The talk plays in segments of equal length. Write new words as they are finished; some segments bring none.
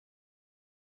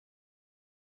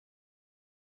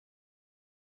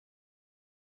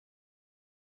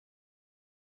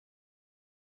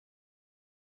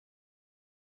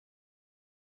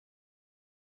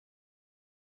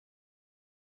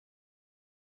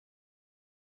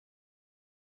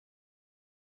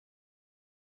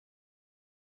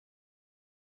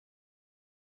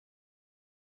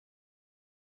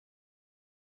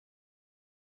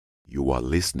You are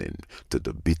listening to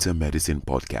the Bitter Medicine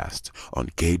Podcast on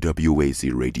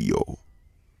KWAZ Radio.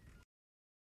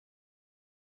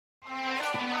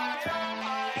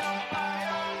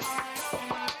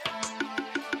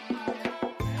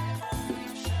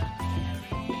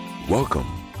 Welcome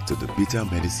to the Bitter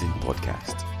Medicine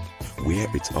Podcast, where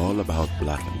it's all about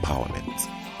Black empowerment.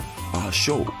 Our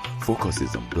show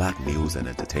focuses on Black news and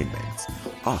entertainment,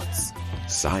 arts,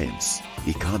 science,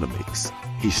 economics,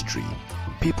 history,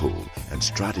 people, and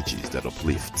strategies that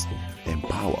uplift,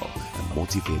 empower, and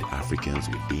motivate Africans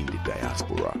within the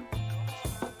diaspora.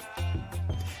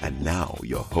 And now,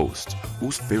 your host,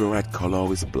 whose favorite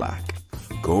color is black,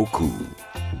 Goku.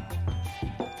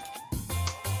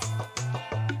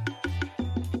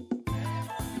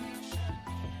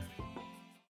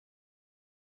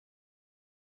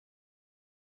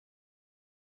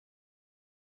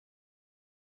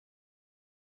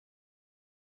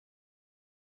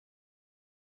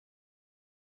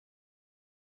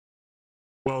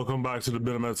 Welcome back to the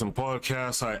Bitter Medicine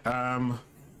Podcast. I am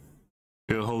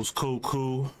your host,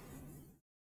 Koku.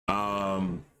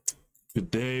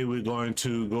 Today we're going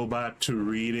to go back to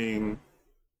reading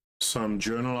some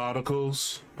journal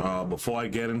articles. Before I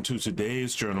get into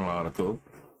today's journal article,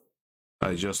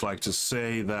 I'd just like to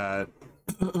say that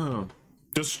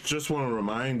just want to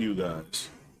remind you guys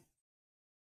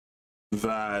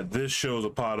that this show is a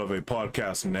part of a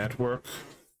podcast network,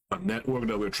 a network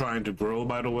that we're trying to grow,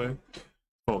 by the way,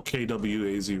 called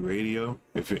KWAZ Radio.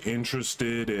 If you're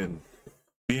interested in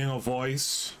being a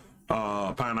voice,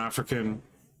 Pan-African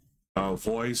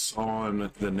voice on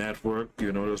the network,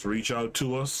 just reach out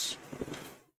to us.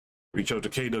 Reach out to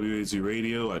KWAZ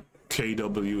Radio at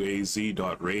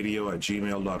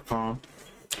kwaz.radio@gmail.com.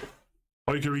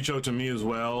 Or you can reach out to me as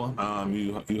well.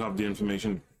 You have the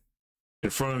information in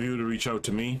front of you to reach out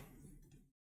to me.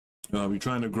 We're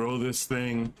trying to grow this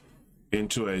thing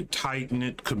into a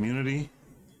tight-knit community.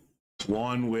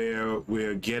 One where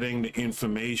we're getting the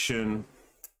information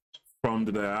from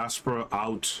the diaspora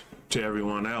out to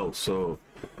everyone else. So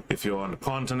if you're on the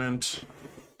continent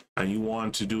and you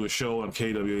want to do a show on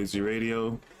KWAZ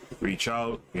Radio, reach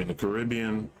out. You're in the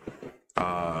Caribbean,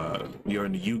 you're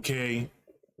in the UK,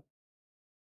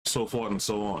 so forth and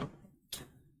so on.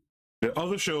 There are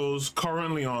other shows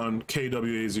currently on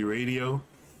KWAZ Radio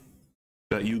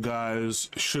that you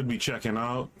guys should be checking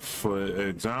out. For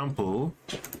example,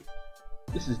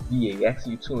 this is DAX.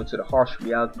 You tune into the Harsh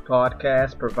Reality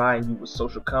Podcast, providing you with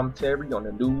social commentary on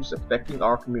the news affecting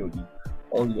our community,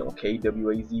 only on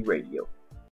KWAZ Radio.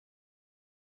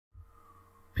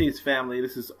 Peace, family.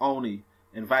 This is Oni,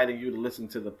 inviting you to listen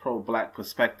to the pro-Black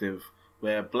perspective,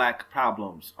 where Black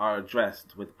problems are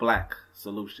addressed with Black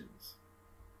solutions.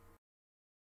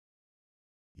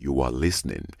 You are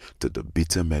listening to the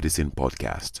Bitter Medicine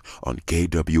Podcast on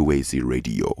KWAZ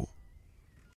Radio.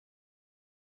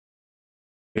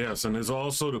 Yes, and there's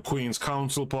also the Queen's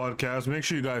Council podcast. Make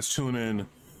sure you guys tune in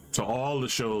to all the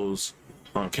shows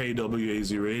on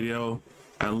KWAZ Radio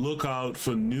and look out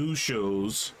for new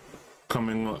shows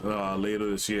coming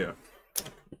later this year.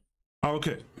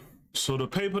 Okay, so the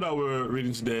paper that we're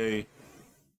reading today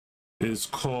is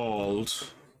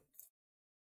called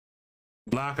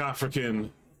Black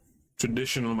African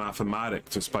Traditional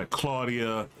Mathematics. It's by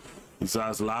Claudia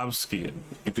Zasfavsky.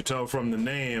 You could tell from the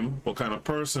name what kind of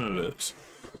person it is.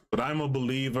 But I'm a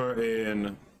believer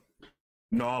in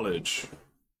knowledge.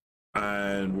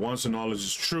 And once the knowledge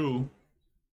is true,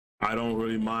 I don't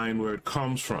really mind where it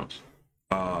comes from.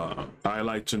 I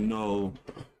like to know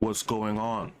what's going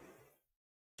on.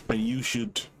 And you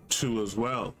should too as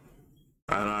well.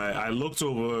 And I looked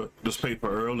over this paper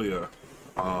earlier.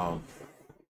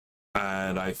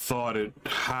 And I thought it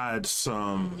had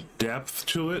some depth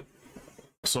to it.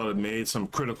 So it made some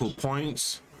critical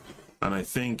points. And I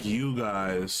think you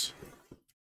guys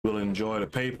will enjoy the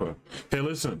paper. Hey,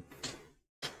 listen.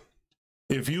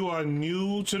 If you are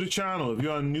new to the channel, if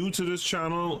you are new to this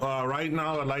channel right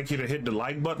now, I'd like you to hit the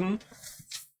like button.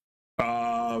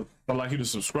 I'd like you to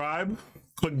subscribe.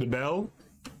 Click the bell.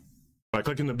 By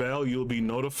clicking the bell, you'll be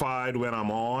notified when I'm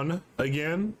on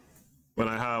again, when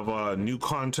I have new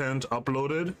content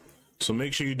uploaded. So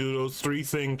make sure you do those three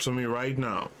things for me right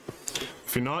now.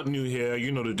 If you're not new here,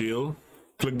 you know the deal.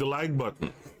 Click the like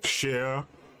button. Share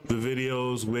the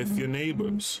videos with your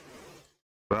neighbors,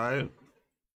 right?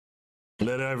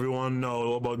 Let everyone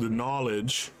know about the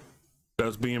knowledge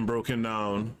that's being broken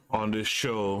down on this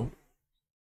show,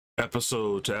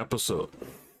 episode to episode,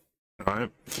 all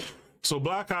right? So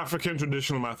Black African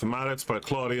Traditional Mathematics by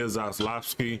Claudia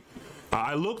Zasfavsky.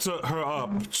 I looked her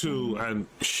up too, and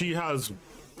she has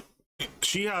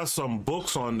some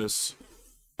books on this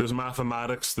this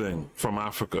mathematics thing from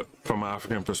Africa, from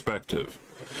African perspective.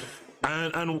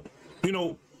 And you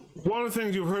know, one of the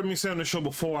things you've heard me say on the show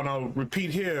before, and I'll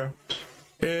repeat here,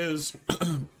 is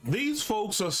these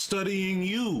folks are studying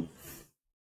you.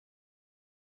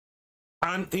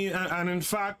 And in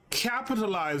fact,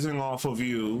 capitalizing off of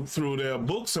you through their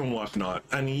books and whatnot,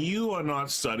 and you are not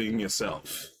studying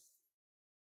yourself.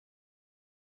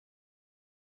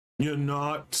 You're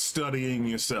not studying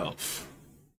yourself,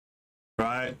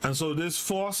 right? And so this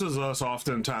forces us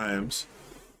oftentimes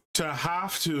to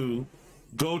have to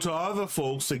go to other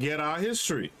folks to get our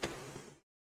history.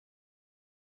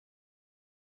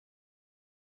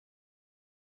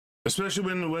 Especially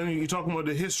when you're talking about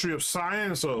the history of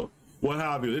science or what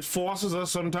have you. It forces us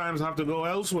sometimes to have to go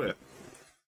elsewhere.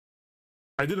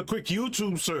 I did a quick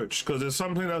YouTube search because there's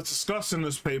something that's discussed in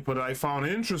this paper that I found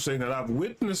interesting that I've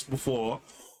witnessed before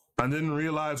and didn't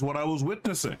realize what I was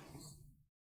witnessing.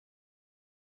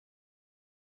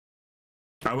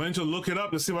 I went to look it up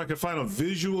to see if I could find a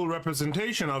visual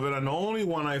representation of it, and the only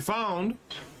one I found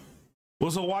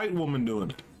was a white woman doing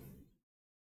it.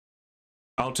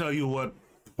 I'll tell you what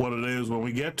it is when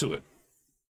we get to it.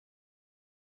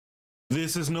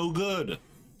 This is no good.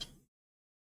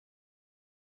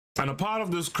 And a part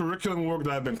of this curriculum work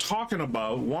that I've been talking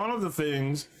about, one of the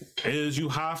things is you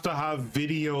have to have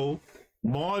videos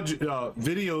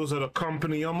that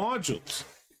accompany your modules.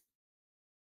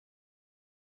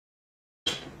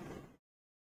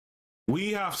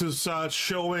 We have to start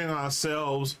showing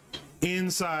ourselves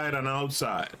inside and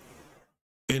outside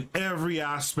in every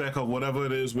aspect of whatever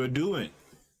it is we're doing.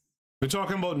 We're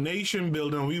talking about nation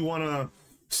building. We want to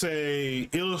say,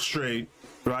 illustrate,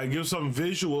 right? Give some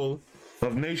visual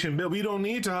of nation building. We don't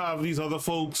need to have these other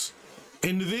folks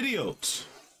in the videos.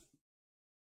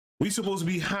 We're supposed to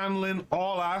be handling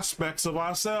all aspects of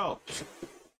ourselves.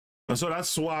 And so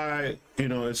that's why, you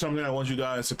know, it's something I want you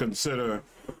guys to consider.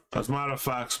 As a matter of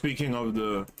fact, speaking of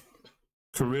the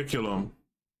curriculum,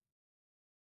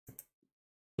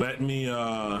 let me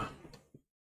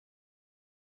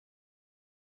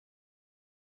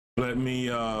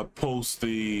post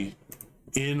the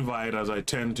invite, as I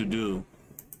tend to do,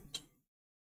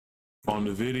 on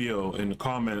the video in the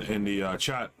comment in the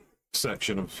chat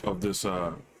section of this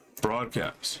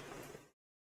broadcast.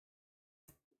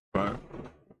 Right.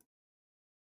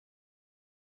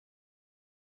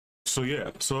 So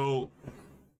yeah, so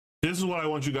this is what I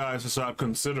want you guys to start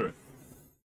considering.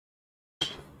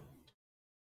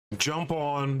 Jump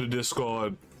on the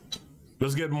Discord.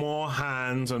 Let's get more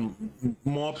hands and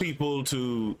more people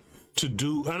to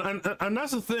do. And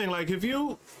that's the thing, like if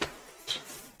you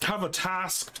have a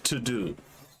task to do,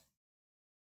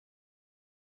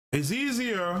 it's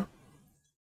easier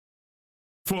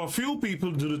for a few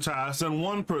people to do the task than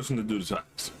one person to do the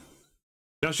task.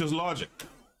 That's just logic.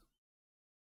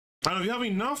 And if you have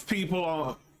enough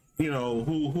people, you know,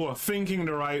 who are thinking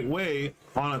the right way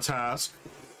on a task,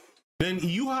 then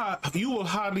you will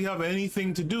hardly have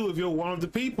anything to do if you're one of the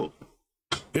people.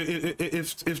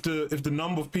 If the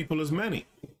number of people is many,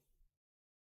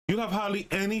 you'll have hardly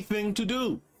anything to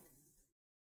do.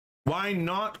 Why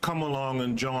not come along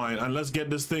and join and let's get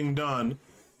this thing done,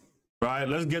 right?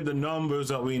 Let's get the numbers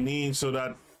that we need so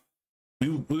that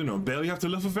you know, barely have to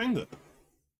lift a finger.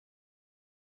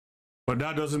 But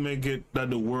that doesn't make it that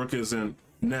the work isn't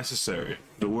necessary.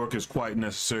 The work is quite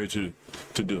necessary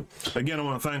to do. Again, I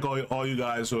want to thank all you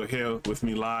guys who are here with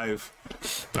me live.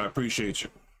 I appreciate you.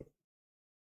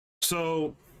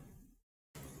 So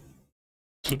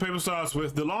the paper starts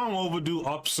with, the long overdue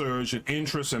upsurge in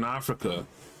interest in Africa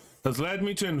has led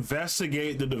me to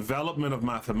investigate the development of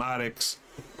mathematics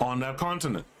on that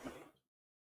continent.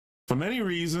 For many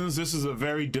reasons, this is a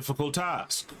very difficult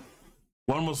task.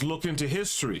 One must look into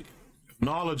history,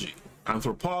 ethnology,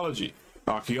 anthropology,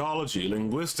 archaeology,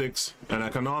 linguistics, and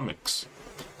economics,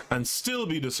 and still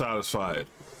be dissatisfied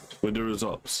with the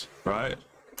results, right?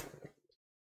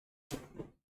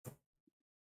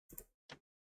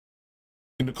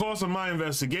 In the course of my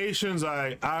investigations,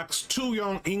 I asked two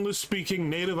young English-speaking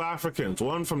native Africans,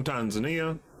 one from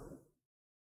Tanzania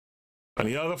and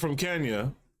the other from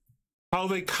Kenya, how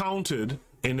they counted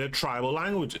in their tribal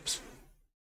languages.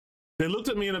 They looked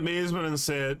at me in amazement and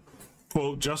said,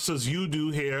 quote, just as you do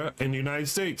here in the United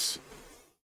States.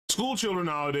 School children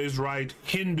nowadays write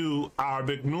Hindu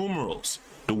Arabic numerals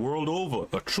the world over,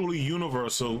 a truly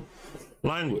universal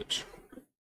language.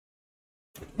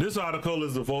 This article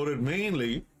is devoted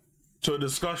mainly to a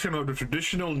discussion of the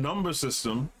traditional number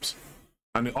systems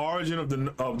and the origin of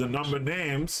the number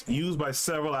names used by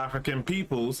several African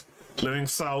peoples living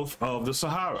south of the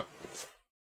Sahara.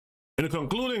 In the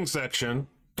concluding section,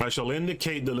 I shall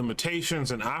indicate the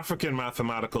limitations in African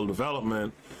mathematical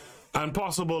development and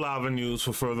possible avenues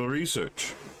for further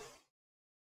research.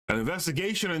 An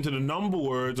investigation into the number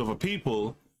words of a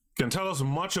people can tell us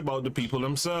much about the people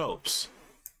themselves.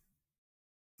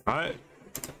 All right?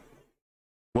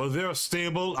 Was there a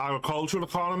stable agricultural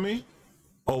economy,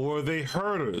 or were they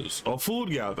herders or food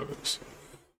gatherers?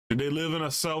 Did they live in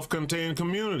a self-contained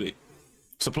community,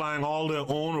 supplying all their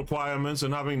own requirements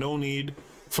and having no need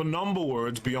for number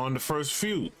words beyond the first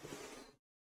few?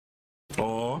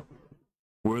 Or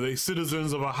were they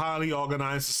citizens of a highly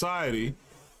organized society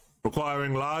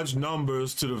requiring large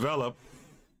numbers to develop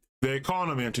their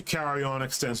economy and to carry on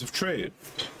extensive trade?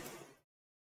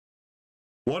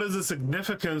 What is the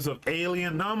significance of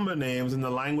alien number names in the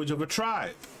language of a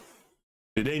tribe?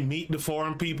 Did they meet the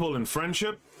foreign people in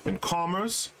friendship, in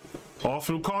commerce, or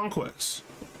through conquest?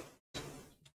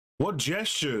 What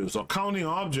gestures or counting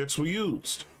objects were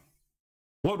used?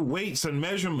 What weights and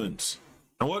measurements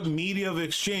and what media of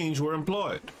exchange were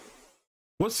employed?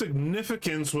 What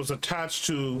significance was attached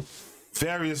to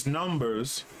various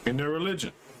numbers in their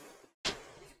religion?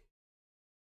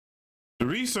 The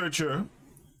researcher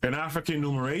in African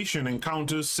numeration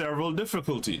encounters several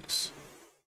difficulties.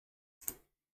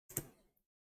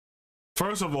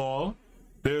 First of all,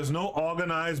 there is no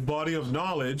organized body of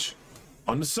knowledge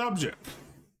on the subject.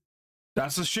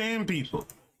 That's a shame, people.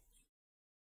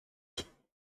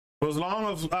 For as long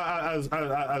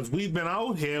as we've been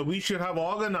out here, we should have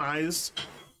organized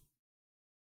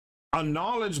a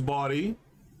knowledge body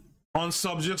on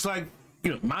subjects like,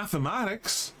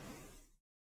 mathematics.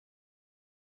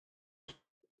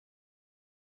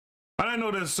 And I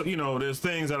know there's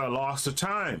things that are lost to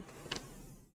time.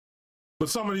 But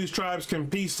some of these tribes can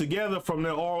piece together from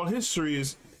their oral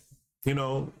histories,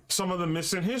 some of the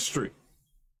missing history.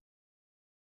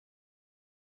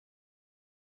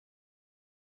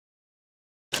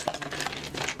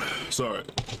 Sorry,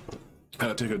 I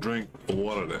had to take a drink of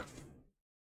water there.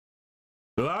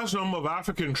 The large number of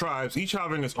African tribes, each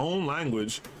having its own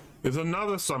language, is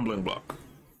another stumbling block.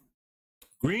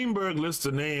 Greenberg lists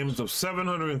the names of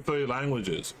 730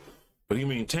 languages, but he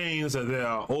maintains that there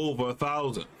are over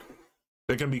 1,000.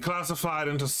 They can be classified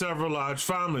into several large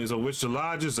families, of which the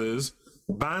largest is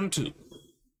Bantu,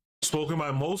 spoken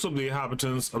by most of the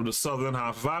inhabitants of the southern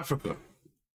half of Africa.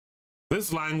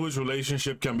 This language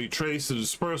relationship can be traced to the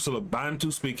dispersal of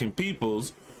Bantu-speaking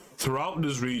peoples throughout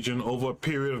this region over a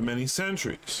period of many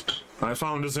centuries. I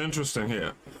found this interesting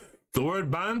here. The word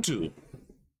Bantu,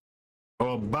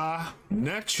 or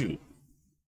Ba-Nechu,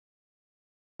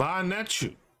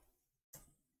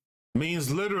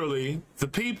 means literally the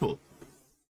people.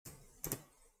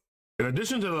 In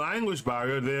addition to the language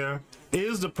barrier, there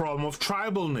is the problem of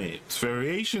tribal names,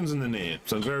 variations in the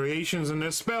names, and variations in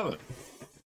their spelling.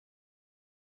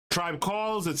 Tribe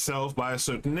calls itself by a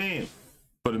certain name,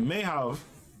 but it may have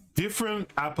different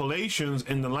appellations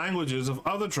in the languages of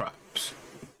other tribes.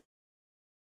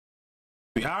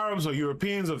 The Arabs or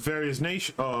Europeans of various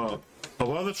nations, of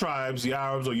other tribes, the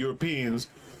Arabs or Europeans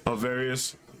of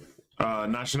various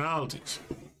nationalities.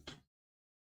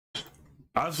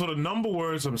 As for the number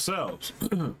words themselves,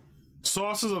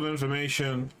 sources of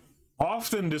information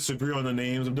often disagree on the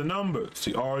names of the numbers,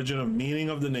 the origin of meaning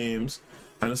of the names,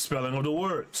 and the spelling of the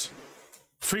words.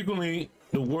 Frequently,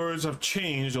 the words have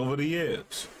changed over the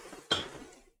years.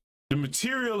 The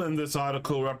material in this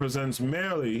article represents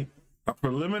merely a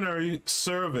preliminary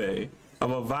survey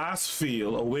of a vast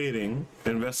field awaiting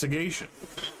investigation.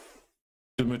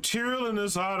 The material in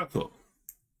this article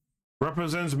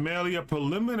represents merely a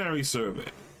preliminary survey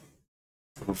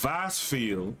of a vast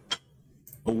field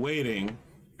awaiting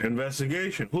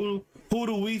investigation. Who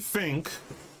do we think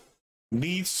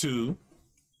needs to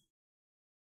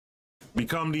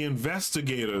become the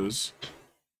investigators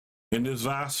in this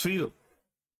vast field?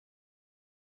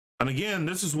 And again,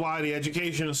 this is why the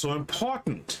education is so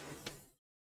important.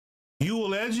 You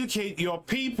will educate your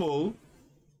people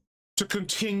to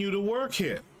continue to work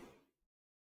here,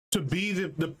 to be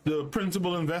the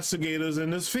principal investigators in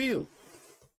this field.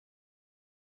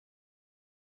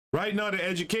 Right now, the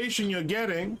education you're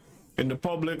getting in the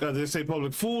public, as they say,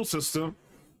 public fool system,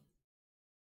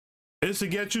 is to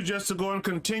get you just to go and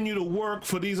continue to work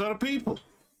for these other people,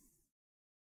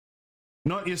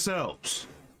 not yourselves.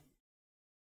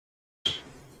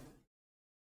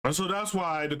 And so that's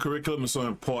why the curriculum is so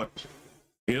important.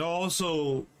 It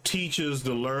also teaches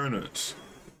the learners.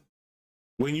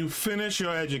 When you finish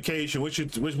your education, which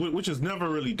is never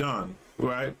really done,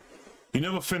 right? You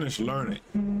never finish learning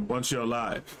once you're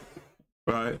alive,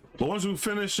 right? But once you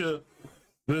finish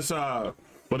this, what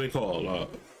they call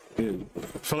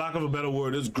for lack of a better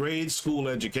word, is grade school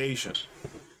education.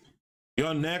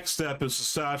 Your next step is to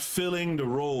start filling the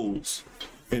roles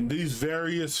in these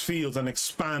various fields and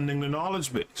expanding the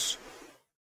knowledge base.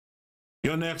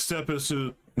 Your next step is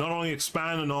to not only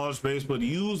expand the knowledge base, but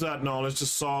use that knowledge to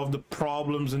solve the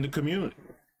problems in the community,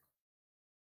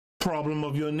 problem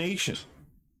of your nation.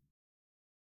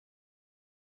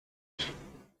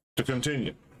 To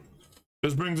continue,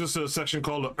 this brings us to a section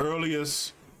called the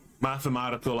earliest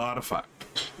mathematical artifact.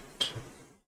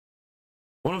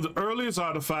 One of the earliest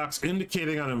artifacts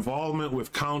indicating an involvement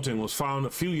with counting was found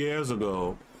a few years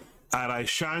ago at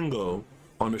Ishango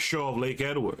on the shore of Lake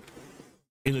Edward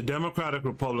in the Democratic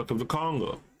Republic of the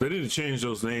Congo. They need to change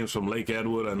those names from Lake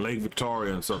Edward and Lake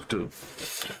Victoria and stuff too.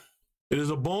 It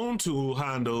is a bone tool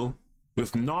handle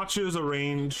with notches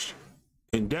arranged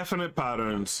in definite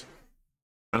patterns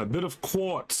and a bit of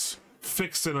quartz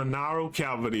fixed in a narrow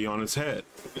cavity on its head.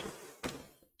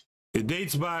 It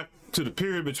dates back to the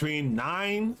period between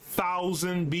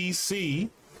 9,000 BC,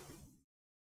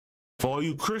 for all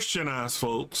you Christian ass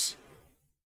folks,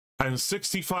 and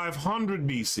 6,500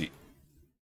 BC.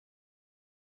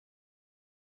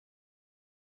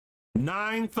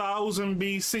 9,000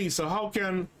 BC. So how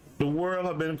can the world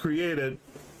have been created,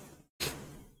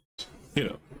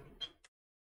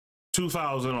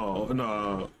 2,000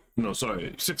 or no,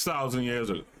 sorry, 6,000 years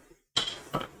ago?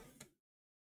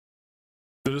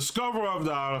 The discoverer of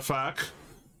the artifact,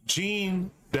 Jean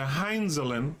de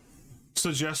Heinzelin,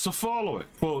 suggests the following,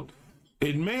 quote,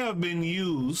 "It may have been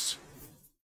used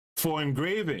for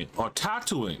engraving or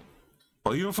tattooing,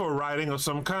 or even for writing of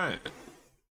some kind.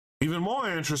 Even more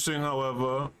interesting,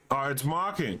 however, are its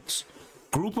markings,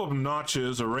 group of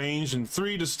notches arranged in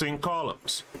 3 distinct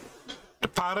columns. The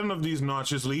pattern of these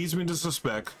notches leads me to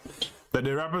suspect that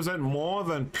they represent more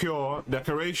than pure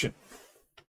decoration.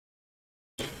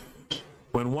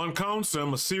 When one counts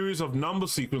them, a series of number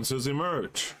sequences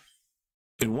emerge.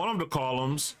 In one of the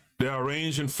columns, they are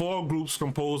arranged in 4 groups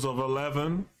composed of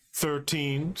 11,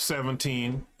 13,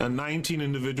 17, and 19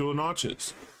 individual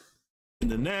notches. In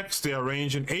the next, they are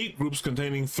arranged in 8 groups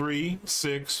containing 3,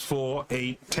 6, 4,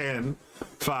 8, 10,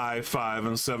 5, 5,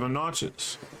 and 7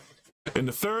 notches. In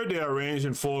the third, they are arranged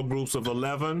in 4 groups of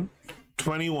 11,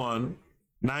 21,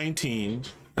 19,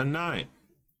 and 9.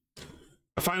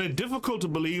 I find it difficult to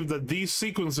believe that these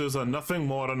sequences are nothing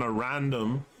more than a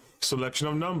random selection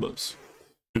of numbers.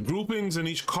 The groupings in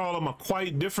each column are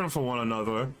quite different from one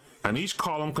another, and each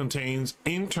column contains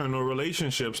internal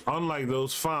relationships unlike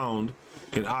those found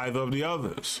in either of the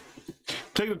others.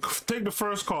 Take the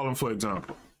first column, for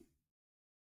example.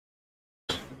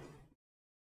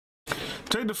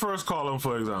 Take the first column,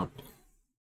 for example.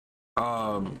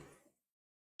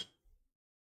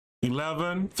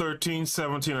 11, 13,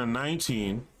 17, and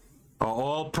 19 are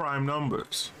all prime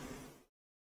numbers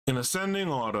in ascending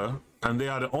order, and they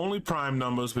are the only prime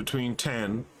numbers between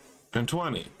 10 and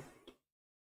 20.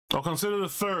 Or consider the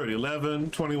third,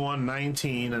 11, 21,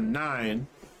 19, and 9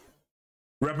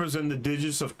 represent the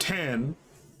digits of 10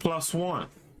 plus 1,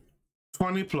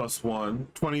 20 plus 1,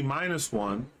 20 minus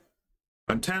 1,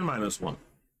 and 10 minus 1.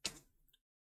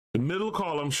 The middle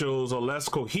column shows a less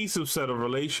cohesive set of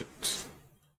relations.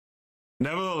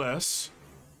 Nevertheless,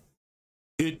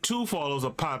 it too follows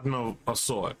a pattern of a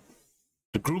sort.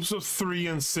 The groups of 3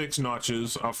 and 6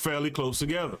 notches are fairly close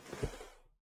together.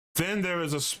 Then there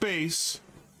is a space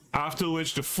after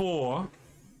which the 4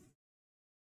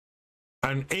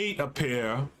 and 8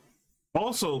 appear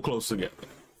also close together.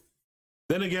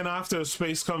 Then again, after a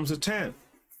space comes a 10,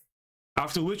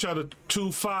 after which are the 2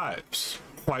 5s,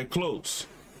 quite close.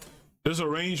 This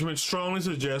arrangement strongly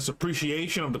suggests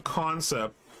appreciation of the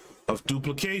concept of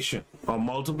duplication or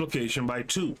multiplication by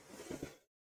 2.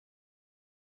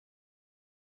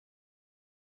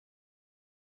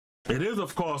 It is,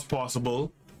 of course,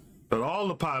 possible that all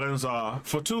the patterns are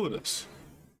fortuitous,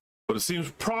 but it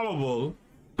seems probable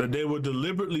that they were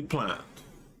deliberately planned.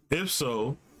 If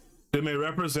so, they may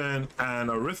represent an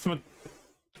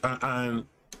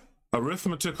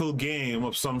arithmetical game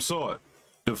of some sort,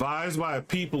 devised by a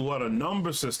people who had a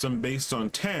number system based on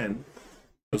 10,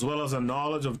 as well as a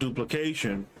knowledge of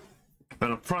duplication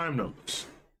and of prime numbers.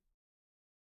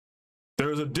 There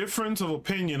is a difference of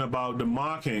opinion about the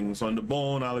markings on the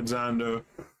bone,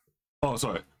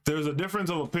 There is a difference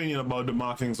of opinion about the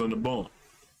markings on the bone.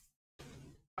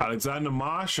 Alexander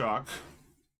Marshak,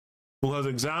 who has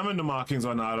examined the markings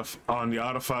on the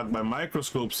artifact by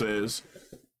microscope, says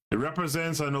it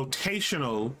represents a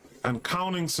notational and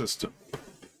counting system,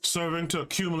 serving to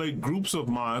accumulate groups of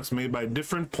marks made by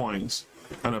different points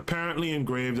and apparently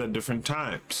engraved at different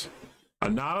times.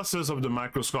 Analysis of the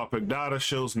microscopic data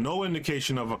shows no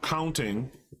indication of accounting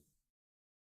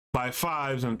by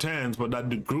 5s and 10s, but that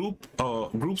the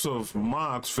groups of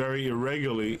marks vary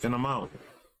irregularly in amount.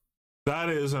 That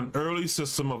is, an early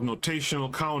system of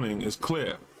notational counting is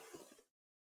clear.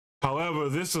 However,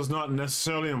 this does not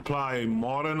necessarily imply a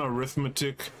modern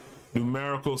arithmetic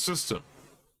numerical system.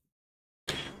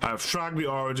 I have tracked the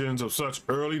origins of such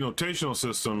early notational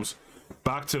systems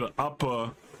back to the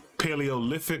upper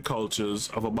Paleolithic cultures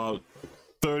of about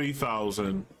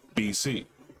 30,000 BC.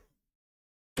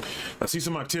 I see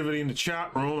some activity in the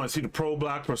chat room. I see the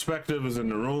pro-black perspective is in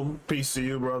the room. Peace to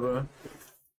you, brother.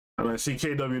 And I see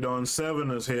KW Don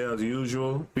 7 is here as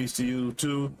usual. Peace to you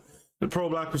too. The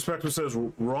pro-black perspective says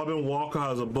Robin Walker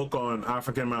has a book on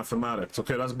African mathematics.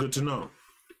 Okay, that's good to know.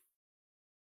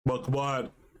 But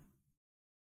while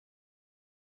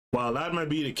that might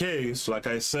be the case, like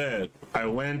I said, I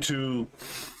went to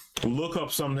look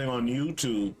up something on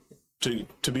YouTube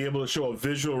to be able to show a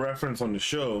visual reference on the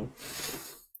show,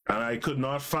 and I could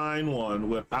not find one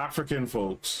with African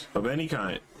folks of any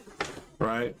kind,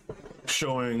 right,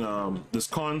 showing this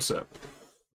concept.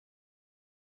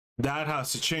 That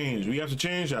has to change. We have to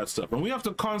change that stuff, and we have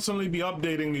to constantly be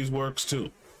updating these works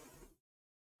too,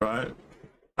 right?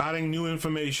 Adding new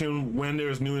information when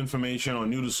there's new information or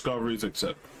new discoveries,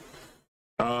 etc.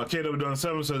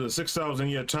 KW7 says the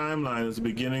 6,000-year timeline is the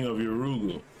beginning of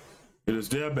Urugu. It is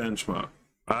their benchmark.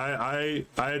 I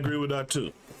agree with that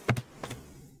too.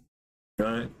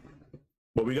 Right?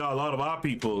 But we got a lot of our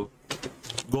people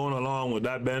going along with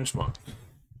that benchmark.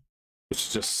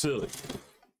 It's just silly.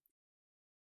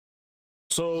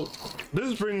 So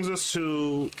this brings us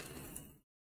to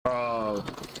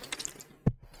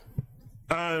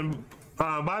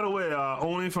by the way,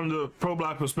 only from the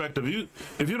pro-black perspective,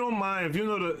 if you don't mind, if you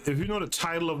know the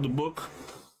title of the book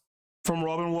from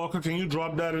Robin Walker, can you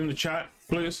drop that in the chat,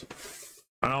 please?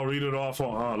 And I'll read it off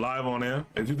on, live on air.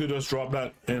 If you could just drop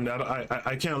that in, that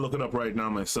I can't look it up right now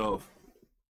myself.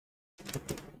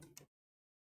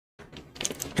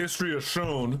 History has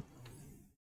shown,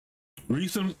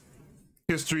 recent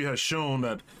history has shown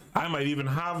that I might even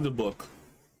have the book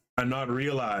and not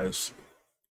realize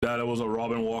that it was a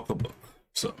Robin Walker book.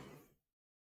 So,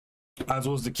 as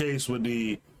was the case with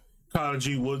the Carter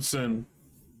G. Woodson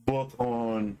book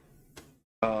on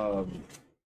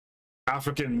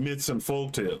African myths and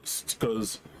folk tales,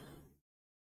 because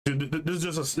this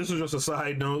is just a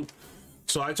side note.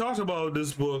 So I talked about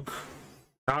this book,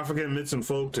 African Myths and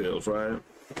Folk Tales, right,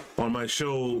 on my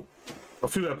show a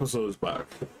few episodes back,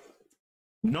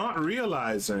 not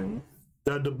realizing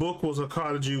that the book was a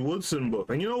Carter G. Woodson book.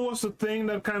 And you know what's the thing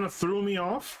that kind of threw me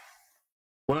off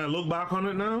when I look back on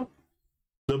it now?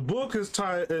 The book is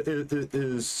said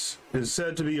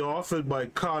to be authored by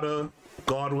Carter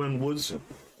Godwin Woodson,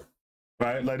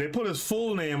 right? Like, they put his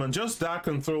full name, and just that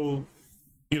can throw,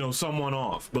 you know, someone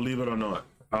off, believe it or not.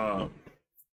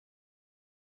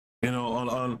 You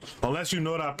know, unless you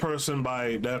know that person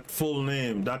by that full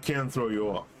name, that can throw you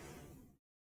off.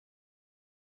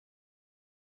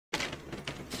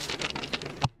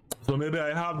 So maybe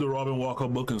I have the Robin Walker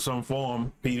book in some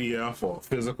form, PDF or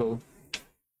physical,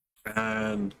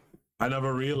 and I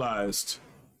never realized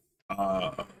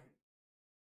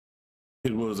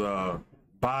it was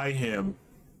by him,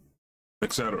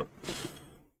 etc.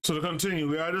 So to continue,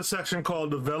 we are at a section called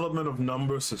Development of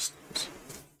Number Systems.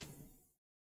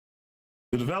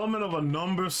 The development of a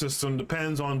number system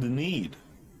depends on the need.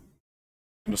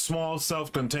 In a small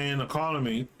self-contained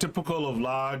economy, typical of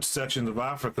large sections of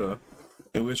Africa,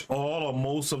 in which all or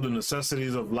most of the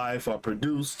necessities of life are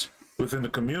produced within the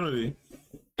community,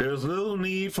 there is little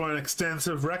need for an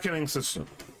extensive reckoning system.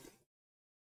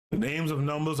 The names of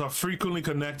numbers are frequently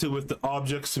connected with the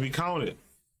objects to be counted,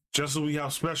 just as we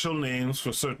have special names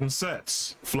for certain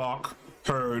sets, flock,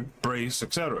 herd, brace,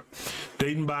 etc.,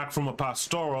 dating back from a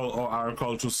pastoral or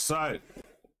agricultural society.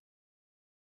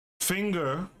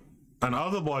 Finger and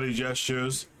other body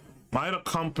gestures might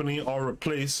accompany or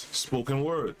replace spoken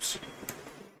words.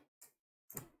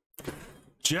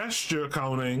 Gesture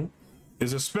counting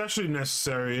is especially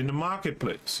necessary in the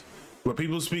marketplace, where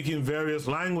people speaking various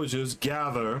languages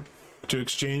gather to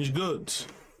exchange goods.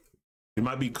 It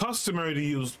might be customary to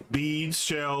use beads,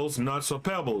 shells, nuts, or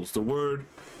pebbles. The word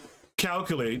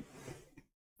calculate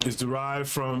is derived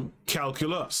from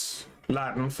calculus,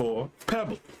 Latin for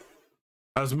pebble,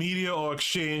 as media or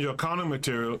exchange or counting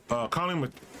materials,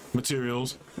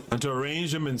 and to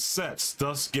arrange them in sets,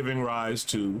 thus giving rise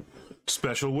to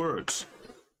special words.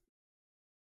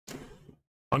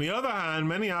 On the other hand,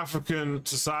 many African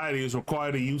societies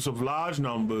require the use of large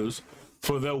numbers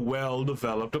for their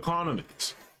well-developed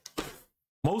economies.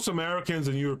 Most Americans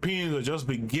and Europeans are just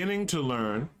beginning to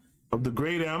learn of the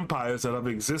great empires that have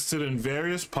existed in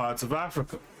various parts of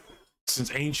Africa.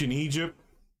 Since ancient Egypt,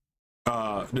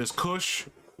 there's Kush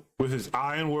with his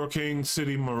ironworking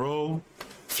city Meroe,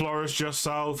 flourished just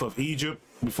south of Egypt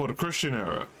before the Christian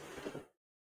era.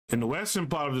 In the western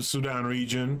part of the Sudan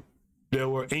region, there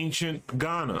were ancient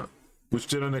Ghana, which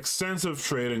did an extensive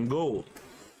trade in gold.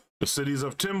 The cities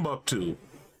of Timbuktu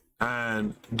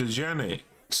and Djenne,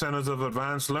 centers of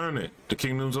advanced learning, the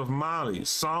kingdoms of Mali,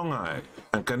 Songhai,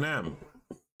 and Kanem,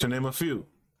 to name a few.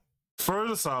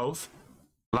 Further south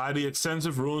lie the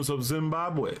extensive ruins of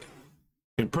Zimbabwe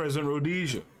in present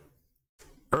Rhodesia.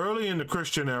 Early in the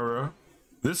Christian era,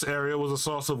 this area was a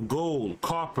source of gold,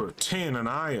 copper, tin, and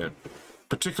iron,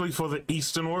 particularly for the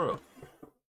Eastern world.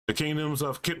 The kingdoms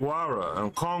of Kitwara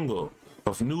and Congo,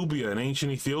 of Nubia and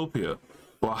ancient Ethiopia,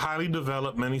 were highly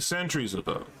developed many centuries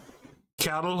ago.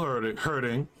 Cattle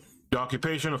herding, the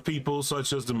occupation of peoples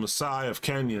such as the Maasai of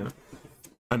Kenya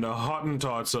and the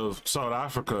Hottentots of South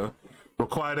Africa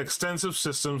required extensive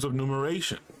systems of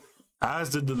numeration, as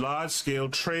did the large-scale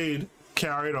trade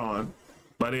carried on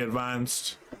by the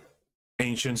advanced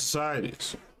ancient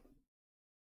societies.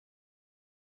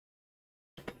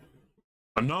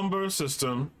 A number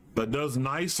system that does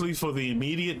nicely for the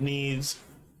immediate needs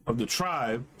of the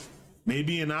tribe may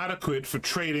be inadequate for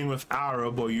trading with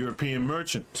Arab or European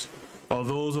merchants or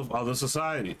those of other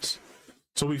societies.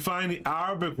 So we find the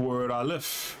Arabic word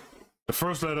alif, the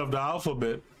first letter of the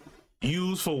alphabet,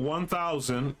 used for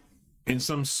 1,000 in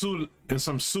some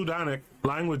Sudanic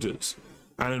languages,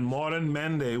 and in modern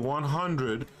Mende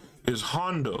 100 is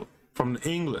hondo from the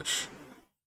English.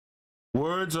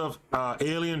 Words of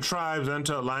alien tribes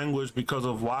enter a language because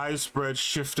of widespread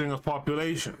shifting of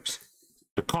populations,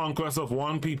 the conquest of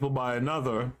one people by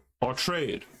another, or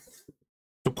trade.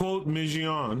 To quote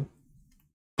Migion,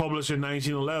 published in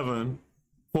 1911,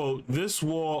 quote, "This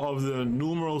war of the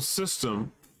numeral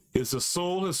system is the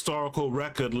sole historical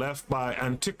record left by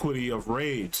antiquity of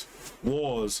raids,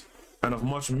 wars, and of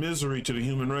much misery to the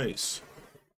human race.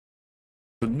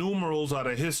 The numerals are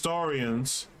the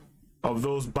historians of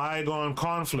those bygone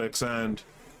conflicts, and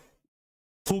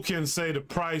who can say the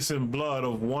price in blood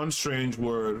of one strange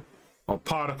word or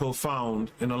particle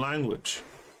found in a language?"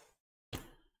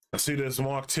 I see there's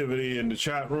more activity in the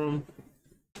chat room.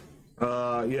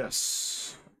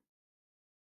 Yes.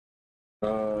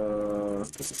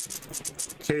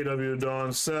 KW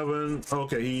Dawn 7.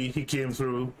 Okay, he came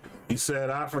through. He said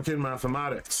African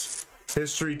mathematics,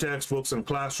 history textbooks and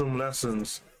classroom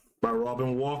lessons by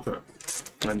Robin Walker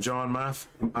and John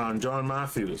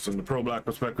Matthews. And the Pro-Black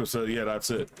Perspective said, yeah, that's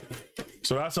it.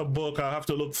 So that's a book. I have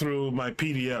to look through my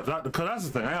PDF. Because that's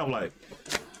the thing. I have like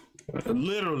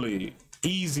literally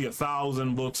easy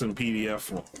 1,000 books in PDF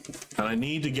form. And I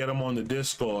need to get them on the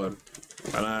Discord.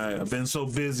 And I've been so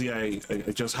busy, I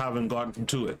just haven't gotten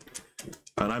to it.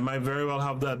 And I might very well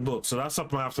have that book. So that's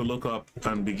something I have to look up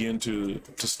and begin to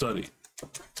study.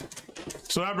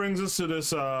 So that brings us to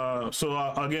this.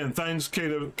 Again, thanks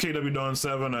KW Dawn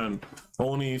 7 and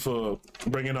Oni for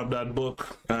bringing up that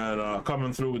book and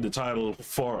coming through with the title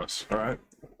for us. All right.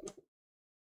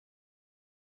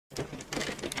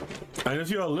 And if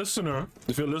you're a listener,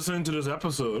 if you're listening to this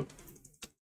episode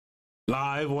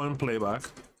live or in playback,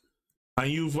 and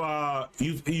you've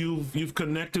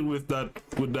connected with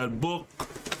that book,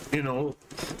 you know,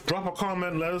 drop a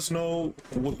comment. Let us know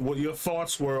what your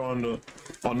thoughts were on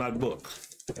that book.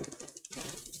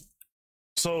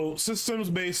 So systems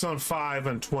based on 5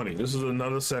 and 20. This is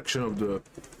another section of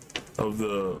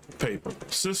the paper.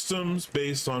 Systems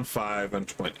based on 5 and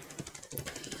 20.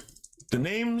 The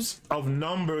names of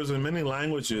numbers in many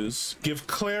languages give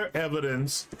clear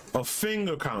evidence of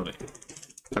finger counting,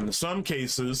 and in some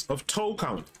cases of toe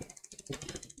counting.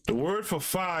 The word for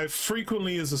 5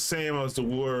 frequently is the same as the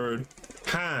word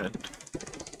hand.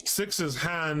 6 is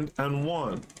hand and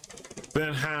 1,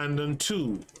 then hand and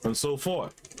 2, and so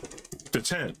forth, to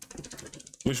 10,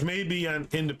 which may be an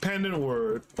independent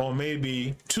word or may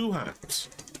be 2 hands.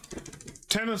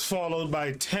 10 is followed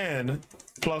by 10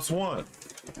 plus 1,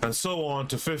 and so on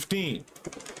to 15,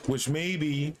 which may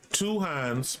be 2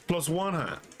 hands plus 1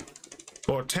 hand,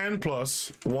 or 10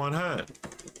 plus 1 hand,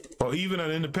 or even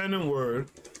an independent word,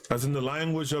 as in the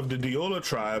language of the Diola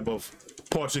tribe of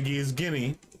Portuguese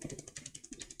Guinea,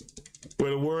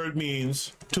 where the word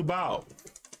means to bow.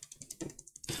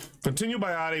 Continue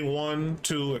by adding 1,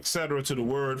 2, etc. to the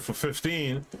word for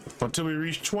 15 until we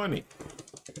reach 20.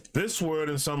 This word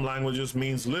in some languages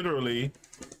means literally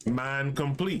man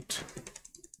complete.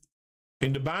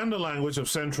 In the Banda language of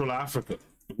Central Africa,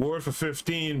 the word for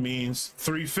 15 means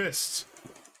 3 fists,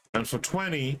 and for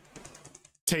 20,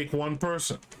 take one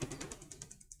person.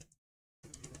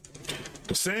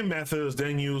 The same method is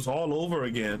then used all over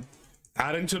again,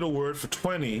 adding to the word for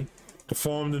 20 to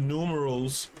form the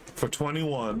numerals for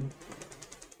 21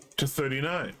 to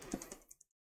 39.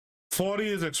 40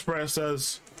 is expressed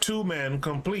as 2 men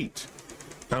complete,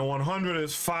 and 100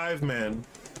 is 5 men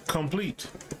complete.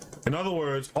 In other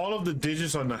words, all of the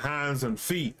digits on the hands and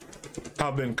feet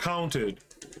have been counted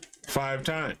 5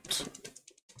 times.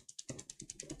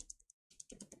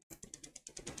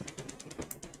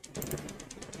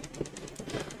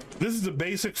 This is the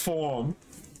basic form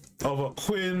of a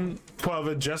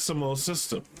quinquagesimial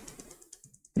system,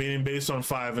 meaning based on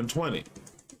 5 and 20,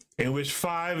 in which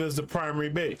 5 is the primary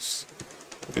base.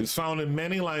 It is found in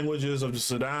many languages of the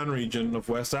Sudan region of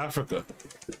West Africa,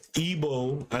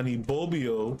 Igbo and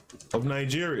Ibobio of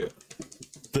Nigeria,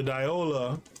 the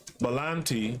Diola,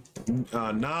 Balanti,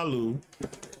 Nalu,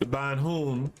 the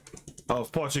Banhun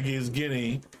of Portuguese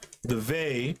Guinea, the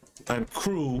Vey and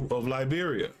Kru of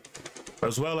Liberia,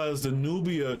 as well as the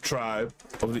Nubia tribe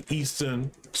of the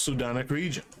Eastern Sudanic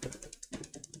region.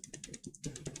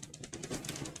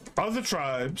 Other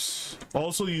tribes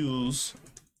also use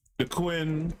the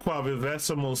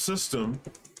quinquagesimial system,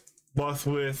 but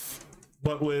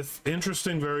with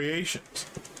interesting variations.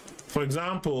 For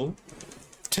example,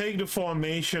 take the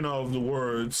formation of the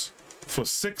words for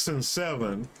 6 and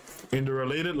 7 in the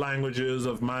related languages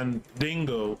of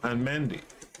Mandingo and Mendi,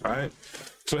 right?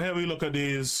 So here we look at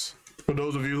these, for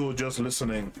those of you who are just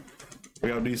listening, we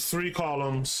have these 3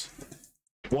 columns.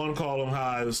 One column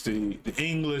has the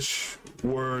English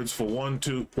words for 1,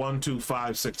 2,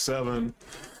 5, 6, 7.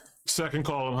 Second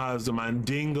column has the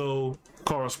Mandingo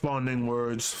corresponding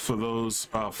words for those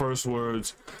first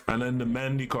words, and then the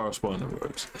Mendi corresponding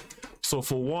words. So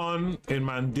for 1 in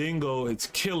Mandingo, it's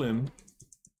killing.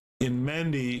 In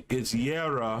Mendi, it's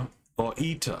yera or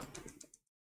ita.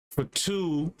 For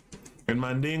 2 in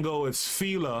Mandingo, it's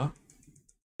fila.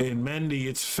 In Mendi,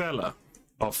 it's fella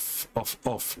of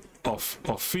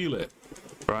feel it,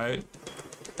 right?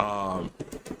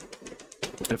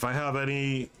 If I have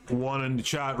anyone in the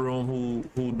chat room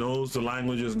who knows the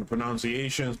languages and the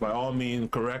pronunciations, by all means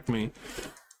correct me,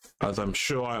 as I'm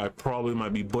sure I probably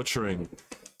might be butchering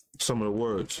some of the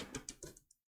words.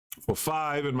 For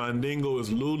 5 in Mandingo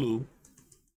is Lulu,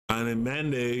 and in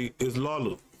Mende is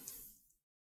Lolu.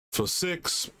 For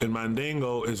 6 in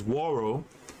Mandingo is Woro,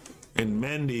 in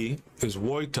Mendi is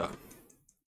Woita.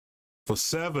 For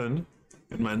 7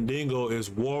 in Mandingo is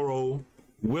Woro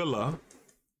Willa,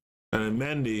 and in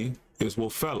Mendi is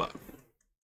Wofella.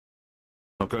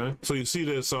 Okay, so you see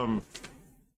there's some,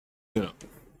 you know.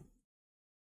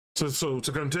 So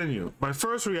to continue, my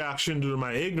first reaction due to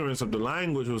my ignorance of the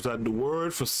language was that the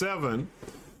word for 7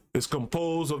 is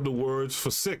composed of the words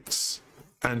for 6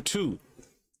 and 2.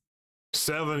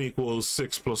 7 equals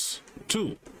 6 plus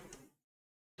 2,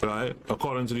 right?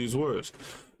 According to these words.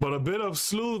 But a bit of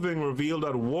sleuthing revealed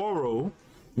that Woro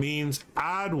means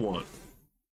add 1,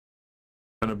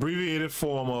 an abbreviated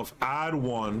form of add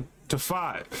 1 to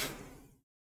 5.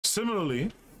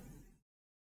 Similarly,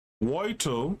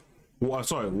 Woita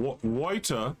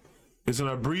is an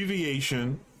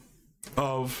abbreviation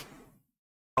of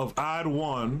add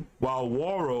 1, while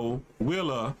Woro,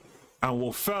 Willa, and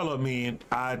Wofella mean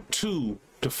add 2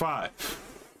 to 5.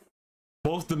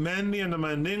 Both the Mendi and the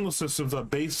Mandingo systems are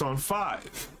based on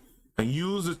 5 and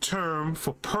use the term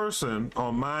for person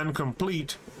or man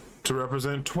complete to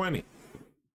represent 20.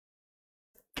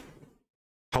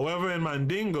 However, in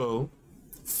Mandingo,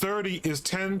 30 is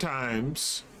 10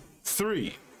 times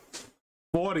 3,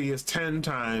 40 is 10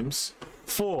 times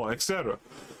 4, etc.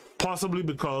 Possibly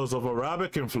because of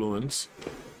Arabic influence,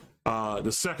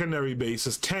 the secondary base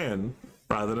is 10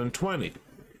 rather than 20.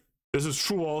 This is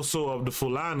true also of the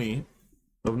Fulani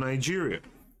of Nigeria.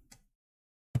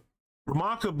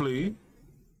 Remarkably,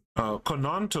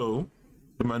 Kononto,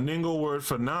 the Mandingo word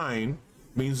for 9,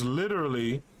 means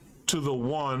literally to the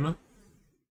 1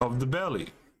 of the belly,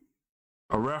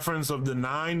 a reference of the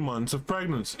 9 months of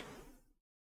pregnancy.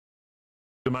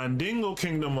 The Mandingo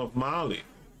kingdom of Mali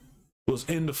was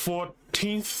in the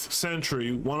 14th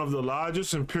century one of the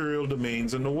largest imperial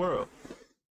domains in the world.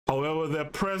 However, their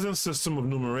present system of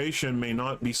numeration may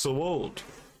not be so old.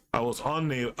 I was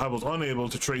unable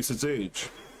to trace its age.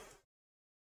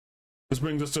 This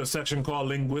brings us to a section called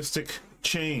linguistic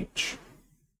change.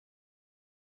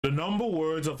 The number of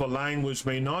words of a language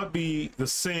may not be the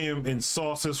same in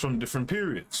sources from different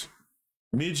periods.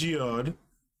 Migiod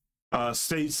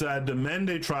states that the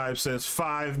Mende tribe says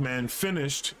 5 men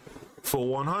finished for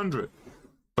 100,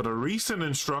 but a recent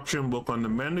instruction book on the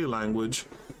Mende language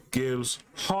gives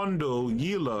Hondo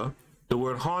Yila The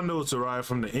word hondo is derived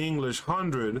from the English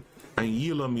hundred, and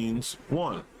yila means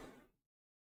one.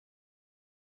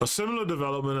 A similar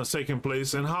development has taken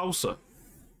place in Hausa,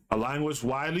 a language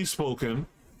widely spoken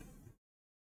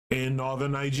in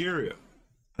northern Nigeria,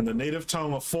 and the native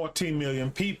tongue of 14 million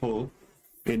people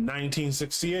in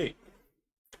 1968.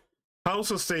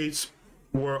 Hausa states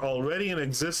were already in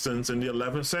existence in the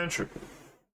 11th century.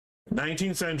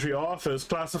 19th century authors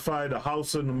classified the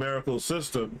Hausa numerical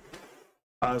system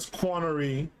as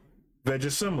quaternary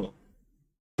vigesimal,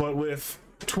 but with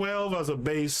 12 as a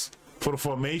base for the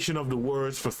formation of the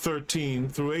words for 13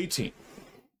 through 18.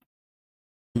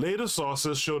 Later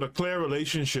sources showed a clear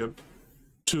relationship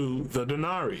to the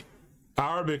denari,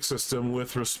 Arabic system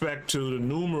with respect to the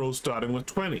numerals starting with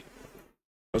 20,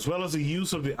 as well as the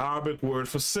use of the Arabic word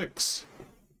for 6.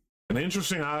 An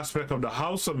interesting aspect of the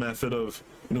Hausa method of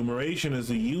numeration is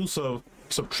the use of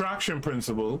subtraction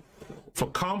principle for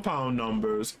compound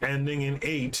numbers ending in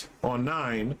 8 or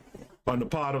 9 on the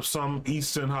part of some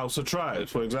Eastern Hausa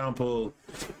tribes. For example,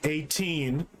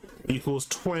 18 equals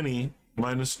 20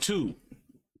 minus 2,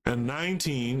 and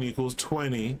 19 equals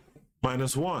 20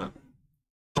 minus 1.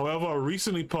 However, a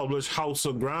recently published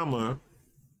Hausa grammar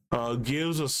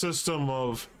gives a system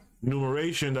of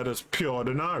numeration that is pure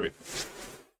denari.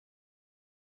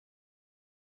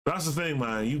 That's the thing,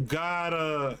 man. You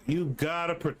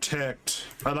gotta protect.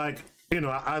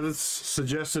 I just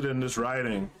suggested in this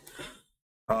writing,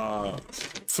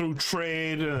 through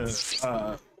trade,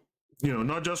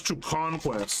 not just through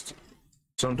conquest,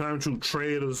 sometimes through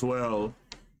trade as well.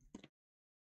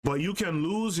 But you can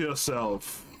lose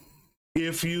yourself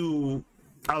if you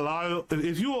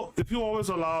always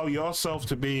allow yourself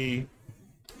to be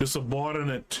the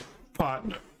subordinate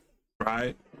partner,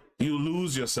 right? You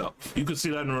lose yourself. You could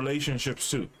see that in relationships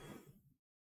too.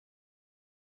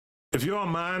 If you're a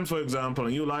man, for example,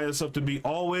 and you allow yourself to be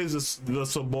always the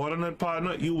subordinate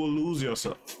partner, you will lose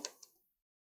yourself.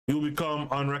 You'll become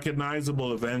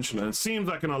unrecognizable eventually. And it seems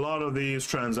like in a lot of these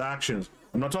transactions,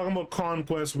 I'm not talking about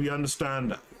conquest, we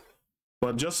understand that.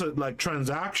 But just like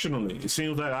transactionally, it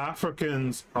seems like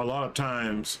Africans a lot of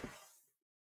times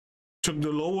took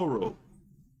the lower road.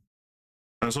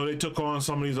 And so they took on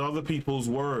some of these other people's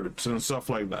words and stuff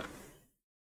like that.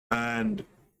 And,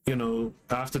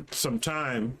 after some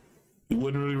time, you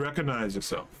wouldn't really recognize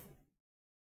yourself.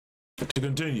 To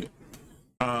continue,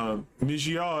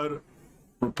 Migiard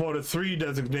reported 3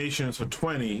 designations for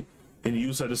 20 in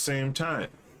use at the same time.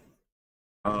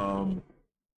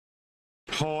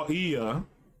 Ha'ia,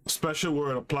 a special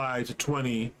word applied to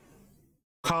 20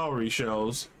 cowrie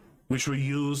shells, which were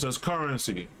used as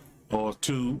currency, or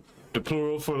 2, the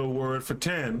plural for the word for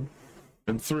 10,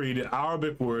 and 3, the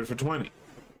Arabic word for 20.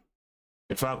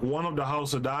 In fact, one of the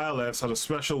Hausa dialects had a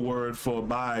special word for a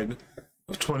bag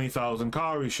of 20,000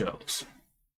 cowrie shells.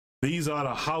 These are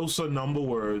the Hausa number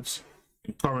words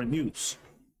in current use.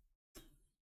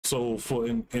 So at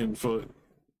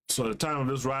the time of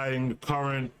this writing, the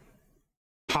current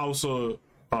Hausa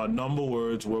number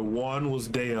words were 1 was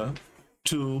Dea,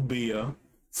 2 Bia,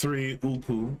 3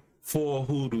 Uku, 4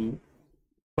 Hudu,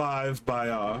 5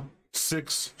 Bayar,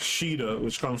 6 Shida,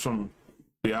 which comes from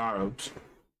the Arabs,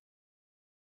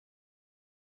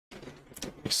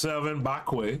 7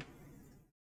 Bakwe,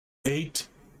 8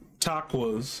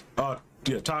 Takwas,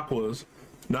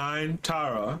 9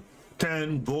 Tara,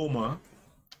 10 Goma,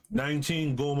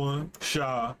 19 Goma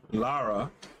Shah Lara,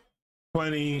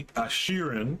 20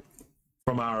 Ashirin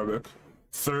from Arabic,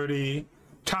 30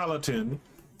 Talatin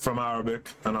from Arabic,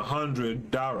 and 100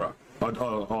 Dara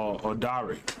or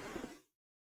Dari.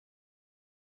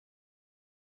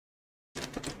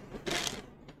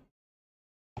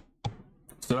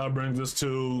 So that brings us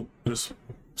to this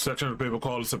section of the paper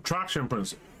called the subtraction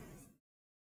principle.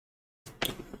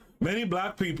 Many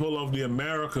black people of the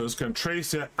Americas can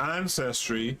trace their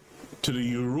ancestry to the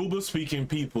Yoruba-speaking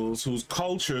peoples whose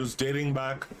cultures dating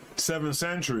back 7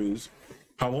 centuries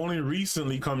have only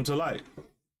recently come to light.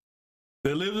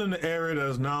 They lived in the area that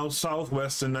is now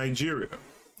southwestern Nigeria.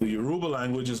 The Yoruba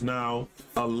language is now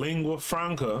a lingua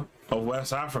franca of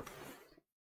West Africa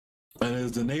and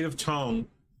is the native tongue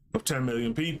of 10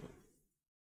 million people.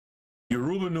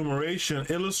 Yoruba numeration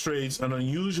illustrates an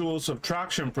unusual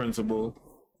subtraction principle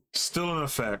still in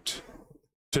effect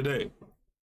today.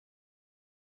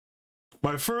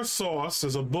 My first source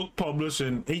is a book published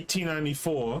in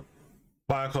 1894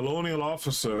 by a colonial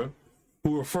officer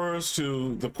who refers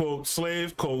to the, quote,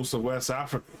 slave coast of West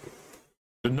Africa.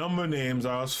 The number names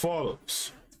are as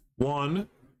follows: 1,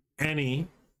 Eni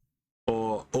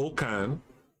or Okan,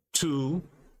 2,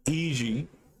 Iji,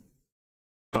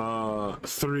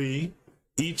 3,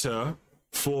 Ita,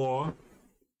 4,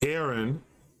 Aaron,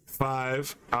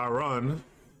 5, Aaron,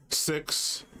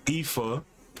 6, Ephah,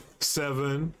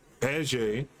 7,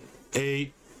 Ejeh,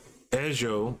 8,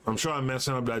 Ejo. I'm sure I'm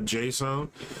messing up that J sound.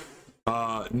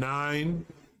 9,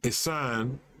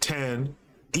 Isan, 10,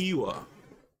 Iwa,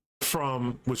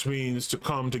 from, which means to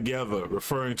come together,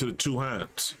 referring to the two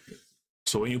hands.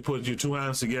 So when you put your two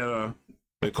hands together,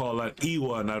 they call that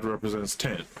Iwa, and that represents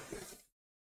 10.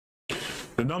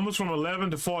 The numbers from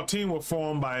 11 to 14 were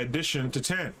formed by addition to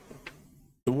 10,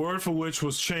 the word for which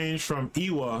was changed from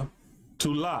Iwa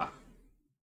to La.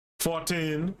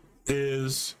 14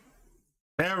 is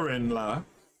Aaron La.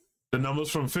 The numbers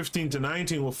from 15 to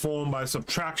 19 were formed by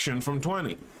subtraction from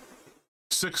 20.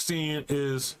 16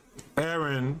 is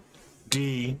Aaron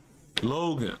D.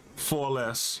 Logan, 4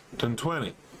 less than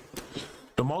 20.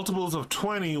 The multiples of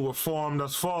 20 were formed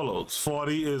as follows.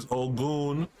 40 is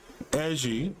Ogun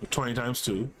Eji, 20 times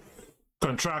 2,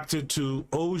 contracted to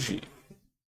Oji.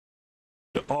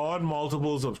 The odd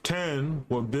multiples of 10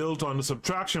 were built on the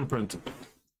subtraction principle.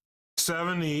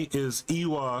 70 is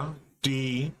Iwa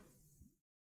D.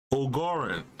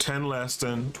 Ogoran, 10 less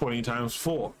than 20 times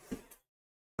 4,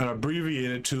 and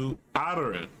abbreviated to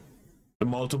Adarin. The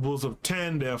multiples of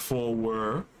 10, therefore,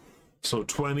 were, so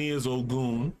 20 is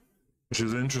Ogun, which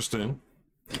is interesting.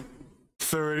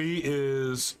 30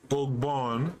 is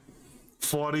Ogbon.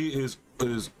 40 is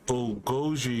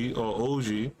Ogoji or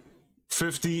Oji.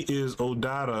 50 is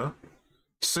Odata.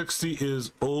 60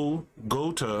 is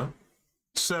Ogota.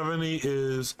 70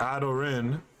 is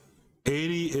Adorin.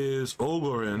 80 is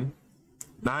Ogorin.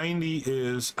 90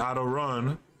 is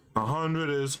Adorun. 100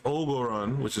 is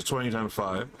Ogoron, which is 20 times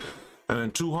 5. And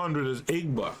then 200 is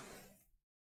Igba.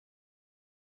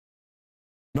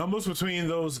 Numbers between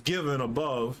those given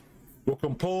above were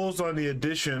composed on the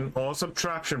addition or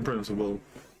subtraction principle,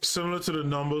 similar to the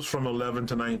numbers from 11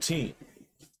 to 19.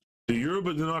 The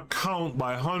Yoruba do not count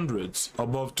by hundreds.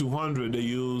 Above 200, they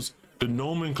use the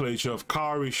nomenclature of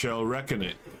cowrie shell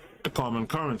reckoning, the common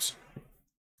currency.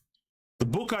 The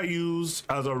book I used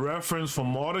as a reference for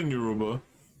modern Yoruba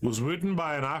was written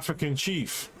by an African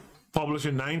chief, published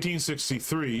in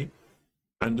 1963,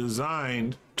 and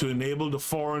designed to enable the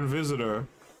foreign visitor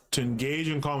to engage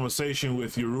in conversation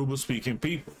with Yoruba-speaking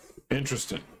people.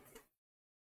 Interesting.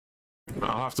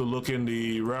 I'll have to look in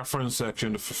the reference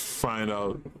section to find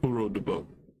out who wrote the book.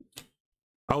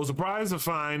 I was surprised to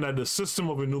find that the system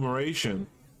of enumeration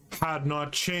had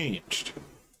not changed.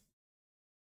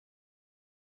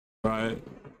 Right?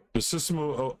 The system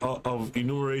of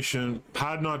enumeration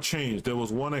had not changed. There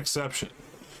was one exception.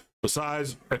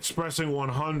 Besides expressing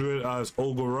 100 as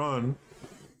Ogorun,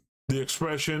 the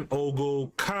expression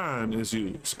Ogo Khan is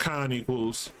used. Khan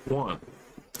equals 1.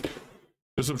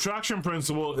 The subtraction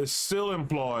principle is still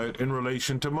employed in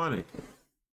relation to money.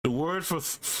 The word for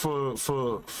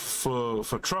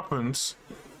tuppence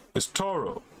is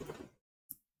Toro.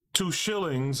 2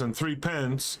 shillings and 3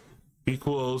 pence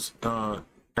equals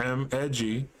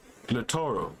Egi Le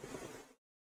Toro.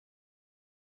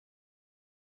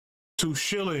 2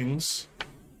 shillings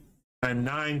and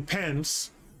 9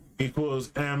 pence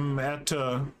equals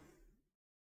Eta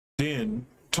Din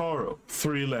Toro.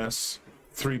 3 less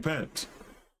 3 pence.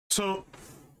 So,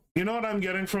 you know what I'm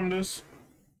getting from this?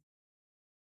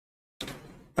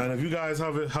 And if you guys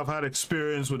have had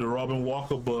experience with the Robin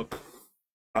Walker book,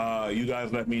 you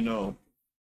guys let me know.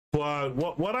 But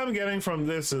what I'm getting from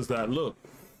this is that, look,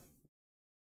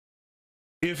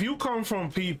 if you come from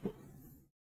people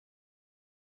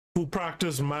who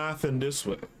practice math in this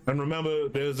way, and remember,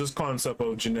 there's this concept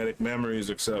of genetic memories,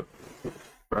 except,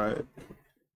 right?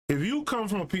 If you come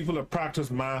from people that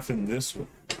practice math in this way,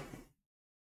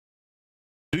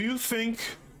 do you think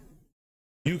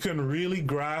you can really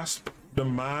grasp the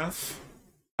math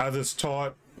as it's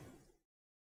taught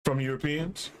from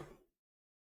Europeans?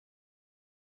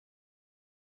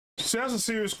 See, that's a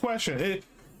serious question.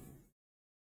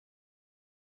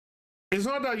 It's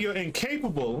not that you're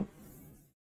incapable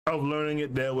of learning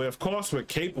it their way. Of course we're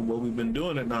capable. We've been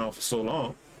doing it now for so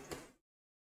long.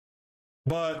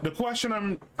 But the question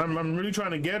I'm really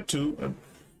trying to get to,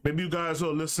 maybe you guys who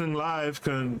are listening live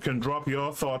can drop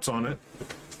your thoughts on it,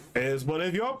 is, but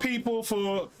if your people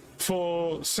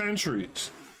for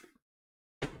centuries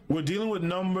were dealing with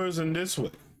numbers in this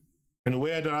way, in the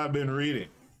way that I've been reading,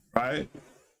 right?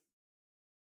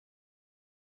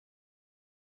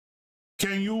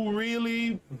 Can you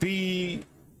really be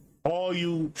all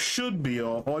you should be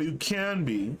or all you can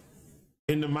be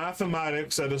in the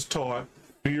mathematics that is taught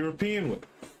the European way?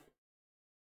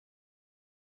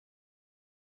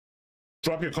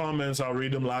 Drop your comments. I'll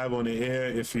read them live on the air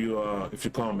if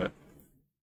you comment.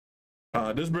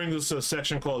 This brings us to a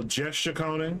section called gesture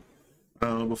counting.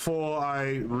 Before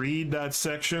I read that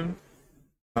section,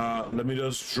 let me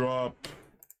just drop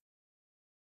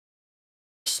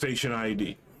station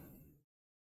ID.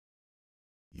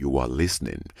 You are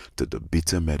listening to the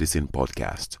Bitter Medicine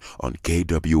Podcast on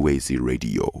KWAZ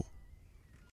Radio.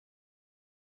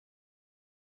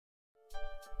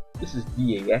 This is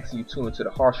DAX. You tune into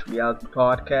the Harsh Reality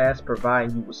Podcast,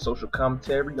 providing you with social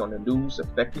commentary on the news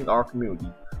affecting our community,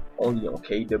 only on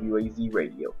KWAZ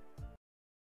Radio.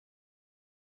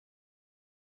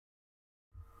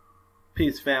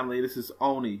 Peace, family. This is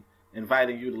Oni,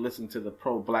 inviting you to listen to the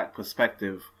pro-black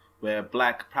perspective, where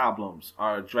black problems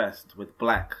are addressed with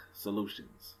black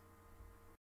solutions.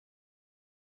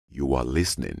 You are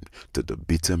listening to the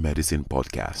Bitter Medicine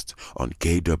Podcast on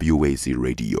KWAZ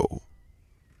Radio.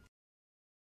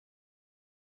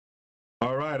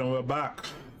 All right, and we're back.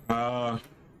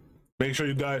 Make sure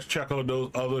you guys check out those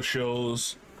other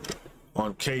shows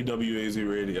on KWAZ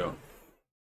Radio.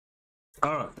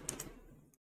 All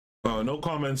right. No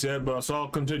comments yet, but I'll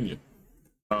continue.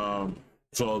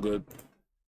 It's all good.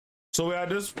 So we had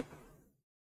this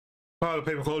part of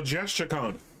the paper called gesture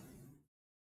counting.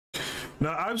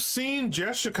 Now, I've seen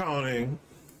gesture counting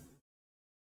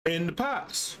in the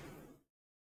past.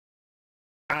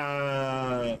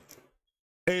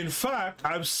 In fact,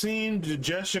 I've seen the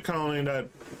gesture counting that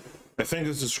I think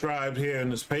is described here in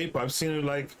this paper. I've seen it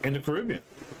like in the Caribbean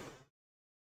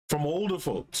from older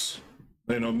folks,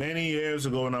 many years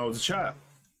ago when I was a child.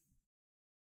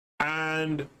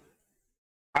 And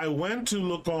I went to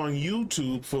look on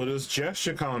YouTube for this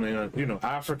gesture counting,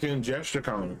 African gesture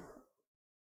counting,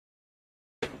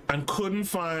 and couldn't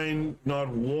find not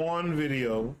one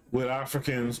video with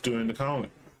Africans doing the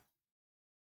counting.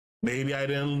 Maybe I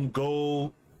didn't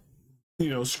go,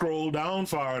 scroll down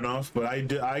far enough, but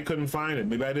I couldn't find it.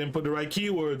 Maybe I didn't put the right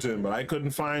keywords in, but I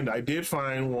couldn't find. I did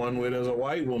find one where there's a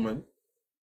white woman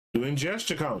doing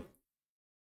gesture counting.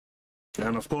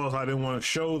 And of course, I didn't want to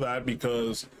show that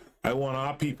because I want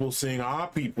our people seeing our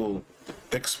people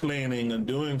explaining and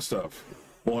doing stuff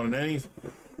more than anything.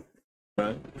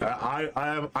 Right?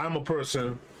 I'm a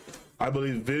person, I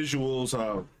believe visuals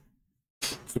are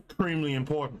supremely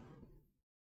important.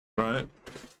 Right?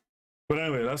 But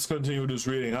anyway, let's continue this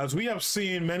reading. As we have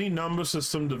seen, many number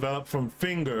systems develop from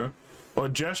finger or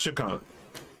gesture count.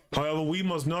 However, we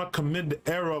must not commit the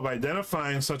error of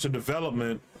identifying such a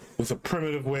development with a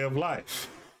primitive way of life.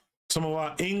 Some of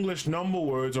our English number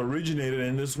words originated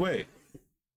in this way.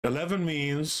 11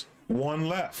 means one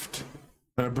left,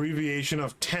 an abbreviation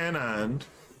of 10 and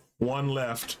one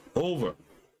left over,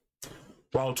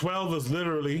 while 12 is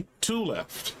literally two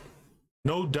left.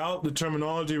 No doubt the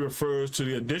terminology refers to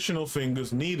the additional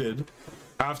fingers needed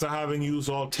after having used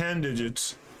all 10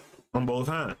 digits on both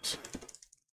hands.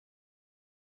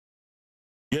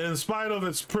 Yet in spite of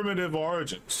its primitive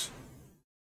origins,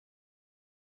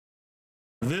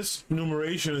 this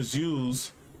numeration is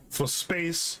used for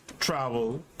space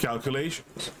travel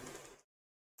calculations.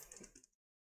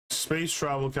 Space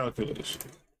travel calculation.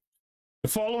 The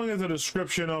following is a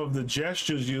description of the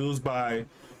gestures used by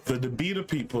the Debita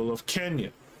people of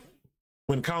Kenya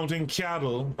when counting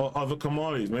cattle or other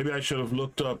commodities. Maybe I should have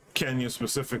looked up Kenya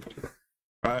specifically.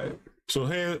 Right? So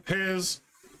here's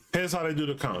how they do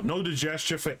the count. Know the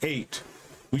gesture for 8.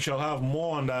 We shall have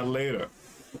more on that later.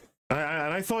 And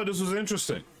I thought this was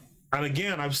interesting. And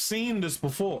again, I've seen this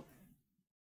before.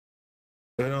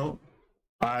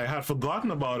 I had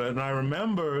forgotten about it, and I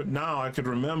remember now. I could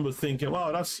remember thinking,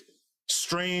 wow, that's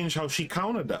strange how she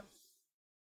counted that.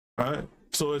 All right?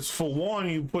 So it's for 1,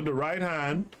 you put the right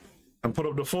hand and put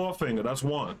up the forefinger. That's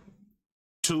 1.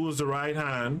 2 is the right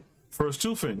hand, first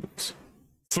 2 fingers.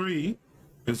 3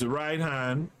 is the right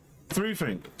hand, 3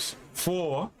 fingers.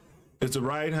 4 is the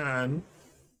right hand,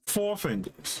 4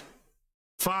 fingers.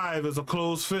 5 is a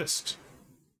closed fist.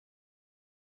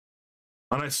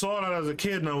 And I saw that as a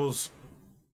kid and I was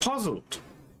puzzled.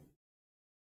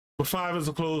 But 5 is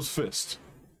a closed fist.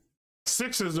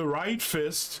 6 is the right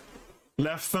fist,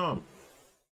 left thumb.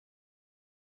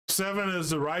 7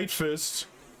 is the right fist,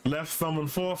 left thumb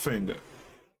and forefinger.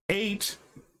 8,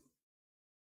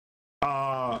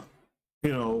 8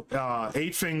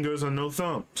 fingers and no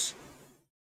thumbs.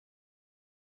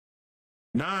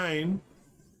 9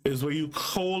 is where you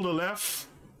hold the left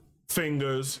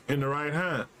fingers in the right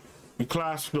hand. You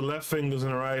clasp the left fingers in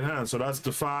the right hand. So that's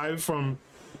the 5 from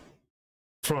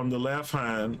the left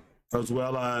hand, as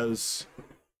well as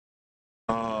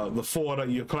the 4 that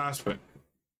you're clasping,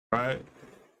 right?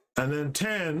 And then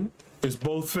 10 is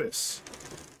both fists.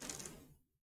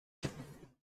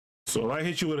 So if I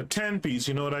hit you with a 10 piece,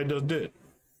 you know what I just did,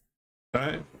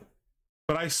 right?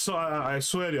 But I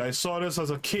swear to you, I saw this as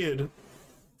a kid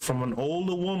from an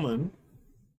older woman,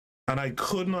 and I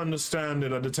couldn't understand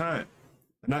it at the time.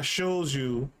 And that shows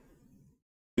you,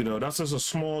 you know, that's just a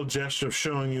small gesture of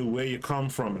showing you where you come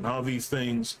from and how these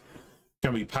things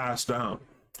can be passed down.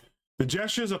 The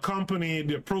gestures accompanied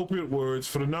the appropriate words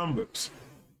for the numbers.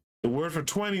 The word for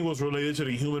 20 was related to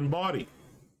the human body.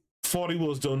 40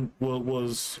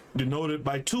 was denoted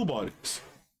by two bodies.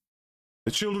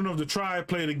 The children of the tribe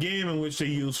played a game in which they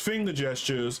used finger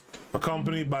gestures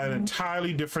accompanied by an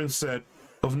entirely different set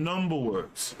of number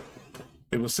words.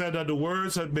 It was said that the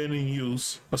words had been in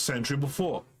use a century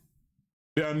before.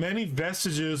 There are many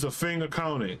vestiges of finger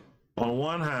counting on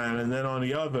one hand and then on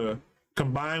the other,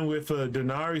 combined with a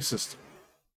denary system.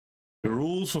 The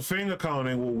rules for finger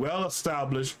counting were well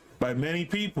established by many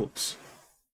peoples.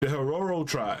 The Herero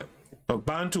tribe of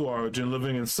Bantu origin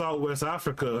living in Southwest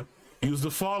Africa used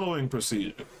the following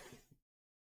procedure.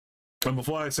 And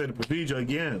before I say the procedure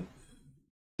again,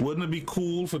 wouldn't it be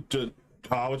cool for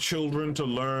our children to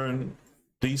learn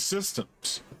these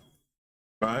systems,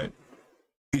 right?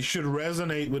 It should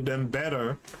resonate with them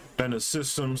better than the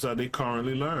systems that they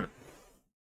currently learn.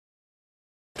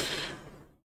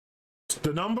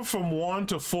 The number from 1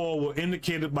 to 4 were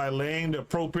indicated by laying the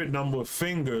appropriate number of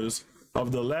fingers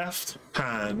of the left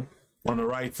hand on the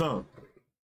right thumb.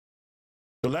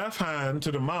 The left hand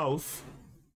to the mouth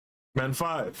meant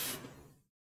 5.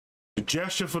 The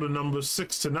gesture for the numbers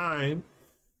 6 to 9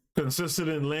 consisted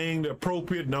in laying the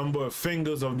appropriate number of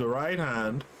fingers of the right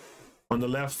hand on the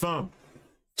left thumb,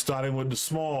 starting with the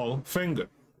small finger.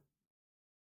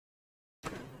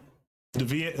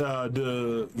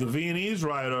 The Viennese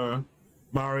writer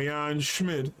Marianne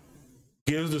Schmid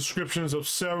gives descriptions of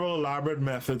several elaborate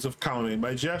methods of counting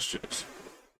by gestures.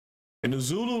 In the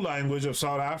Zulu language of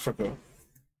South Africa,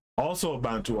 also of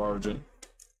Bantu origin,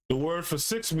 the word for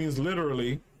 6 means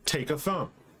literally take a thumb.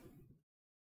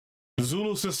 The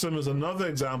Zulu system is another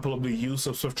example of the use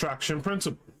of subtraction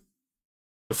principle.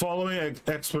 The following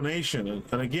explanation,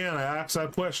 and again I ask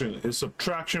that question, is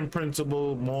subtraction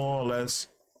principle more or less,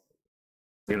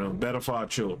 you know, better for our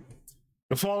children?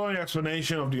 The following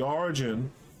explanation of the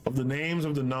origin of the names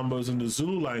of the numbers in the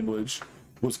Zulu language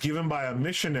was given by a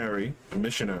missionary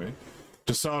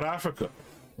to South Africa.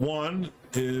 One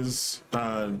is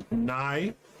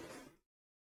Nai,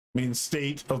 means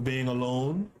state of being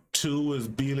alone. 2 is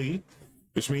Bili,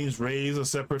 which means raise a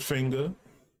separate finger.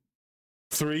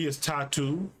 3 is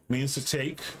Tatu, means to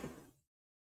take.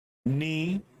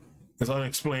 Ni is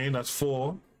unexplained, that's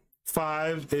 4.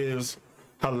 5 is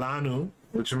Halanu,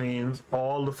 which means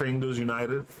all the fingers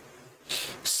united.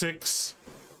 6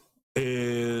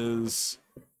 is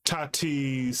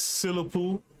Tati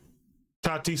Silupu,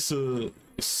 Tati Salupa,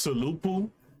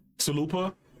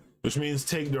 which means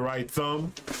take the right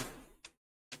thumb.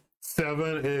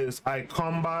 7 is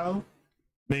Ikombile,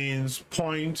 means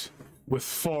point with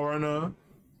forefinger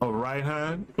of right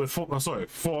hand,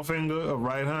 forefinger of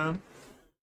right hand.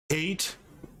 8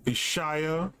 is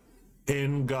Shaya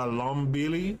in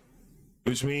Galombili,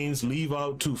 which means leave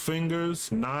out 2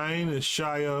 fingers. 9 is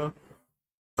Shaya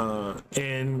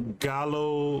in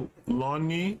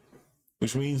Galoloni,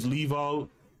 which means leave out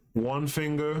 1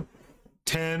 finger.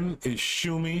 10 is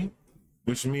Shumi,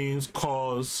 which means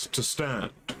cause to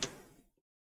stand.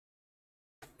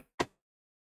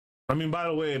 I mean, by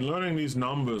the way, learning these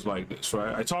numbers like this,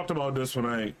 right? I talked about this when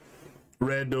I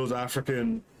read those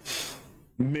African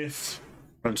myths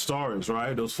and stories,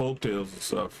 right? Those folk tales and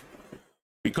stuff.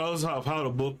 Because of how the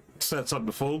book sets up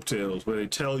the folk tales, where they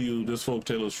tell you this folk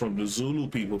tale is from the Zulu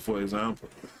people, for example.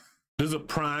 This is a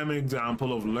prime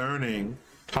example of learning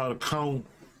how to count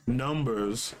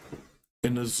numbers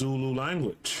in the Zulu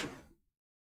language.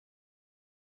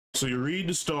 So you read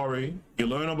the story, you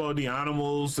learn about the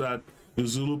animals that the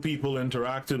Zulu people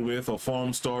interacted with or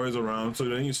formed stories around, so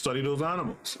then you study those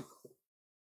animals.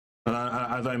 And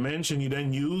as I mentioned, you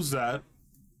then use that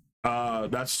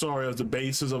story as the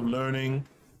basis of learning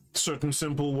certain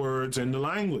simple words in the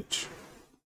language.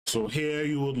 So here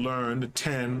you would learn the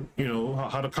 10, you know,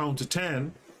 how to count to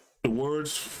 10, the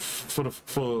words for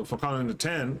counting to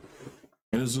 10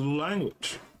 in the Zulu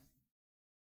language.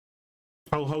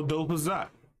 How dope is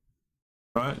that,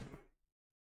 right?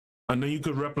 And then you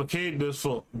could replicate this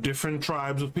for different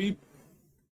tribes of people,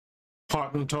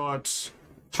 Hottentots,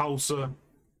 Hausa,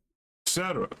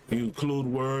 etc. You include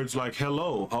words like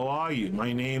hello, how are you,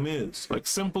 my name is, like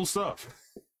simple stuff.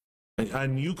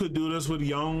 And you could do this with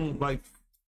young, like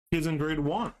kids in grade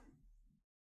 1,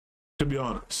 to be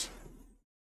honest.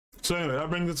 So anyway, that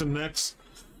brings us to the next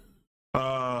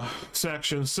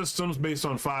section, systems based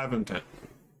on 5 and 10.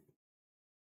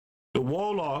 The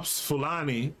Wolofs,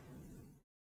 Fulani,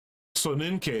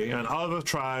 Soninke, and other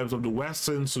tribes of the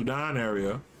Western Sudan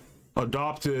area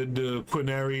adopted the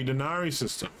Quinary Denari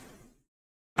system,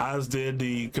 as did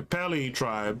the Capelli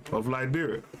tribe of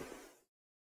Liberia.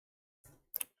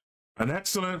 An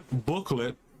excellent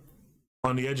booklet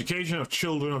on the education of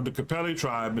children of the Capelli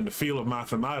tribe in the field of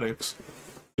mathematics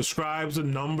describes the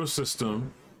number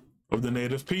system of the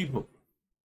native people.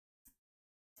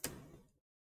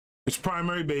 Its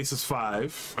primary base is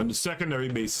 5, and the secondary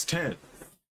base is 10.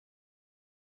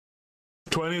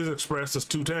 20 is expressed as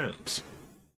 2 tens.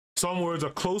 Some words are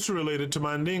closely related to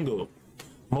Mandingo.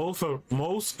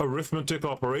 Most arithmetic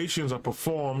operations are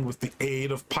performed with the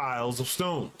aid of piles of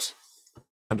stones,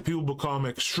 and people become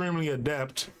extremely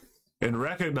adept in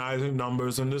recognizing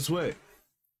numbers in this way.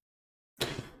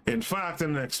 In fact,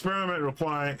 in an experiment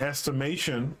requiring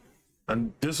estimation,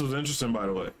 and this was interesting, by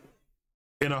the way,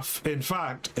 in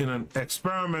an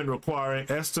experiment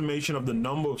requiring estimation of the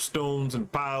number of stones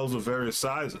and piles of various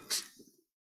sizes,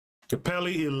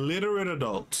 Capelli illiterate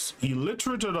adults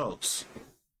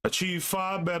achieved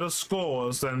far better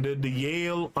scores than did the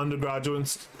Yale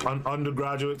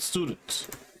undergraduate students,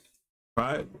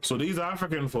 right? So these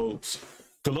African folks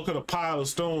could look at a pile of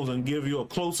stones and give you a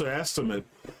closer estimate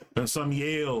than some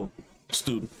Yale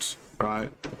students,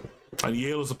 right? And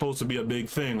Yale is supposed to be a big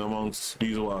thing amongst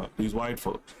these white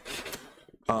folks.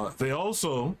 They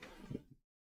also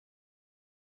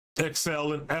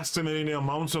excel in estimating the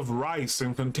amounts of rice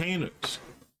in containers.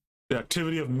 The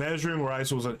activity of measuring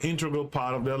rice was an integral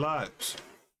part of their lives.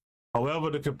 However,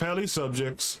 the Capelli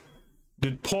subjects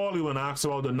did poorly when asked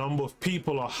about the number of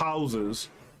people or houses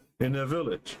in their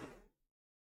village.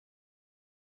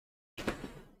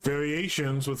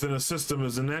 Variations within a system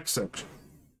is the next section.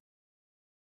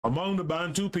 Among the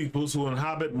Bantu peoples who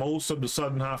inhabit most of the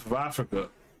southern half of Africa,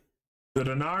 the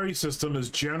Denari system is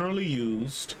generally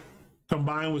used,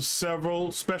 combined with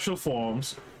several special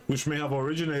forms which may have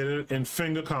originated in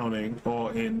finger counting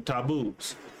or in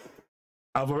taboos.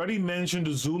 I've already mentioned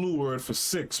the Zulu word for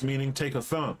 6, meaning take a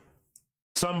thumb.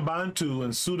 Some Bantu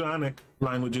and Sudanic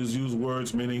languages use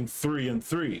words meaning 3 and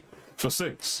 3 for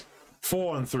 6,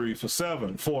 4 and 3 for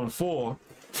 7, 4 and 4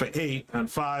 for 8, and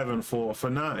 5 and 4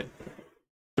 for 9.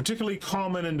 Particularly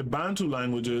common in the Bantu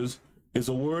languages is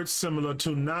a word similar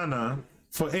to nana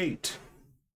for 8,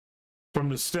 from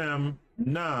the stem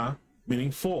na,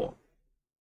 meaning 4.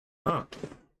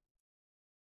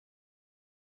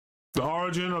 The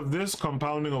origin of this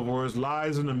compounding of words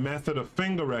lies in the method of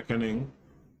finger reckoning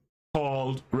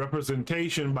called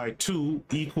representation by 2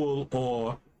 equal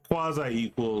or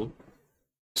quasi-equal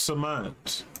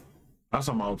samans. That's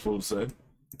a mouthful to say.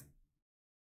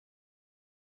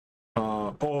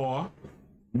 Or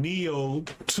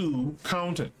neo-2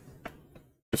 counting.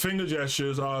 The finger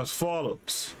gestures are as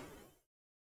follows.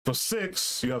 For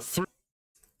 6, you have 3.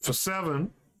 For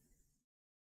 7,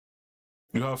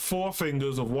 you have 4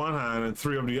 fingers of one hand and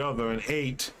 3 of the other, and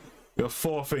 8, you have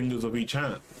 4 fingers of each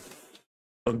hand.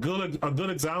 A good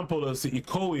example is the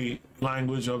Ikoyi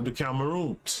language of the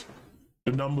Cameroons.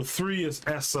 The number 3 is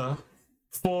Essa,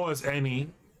 4 is Eni,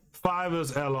 5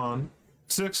 is Elon,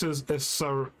 6 is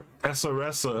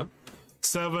Esaressa,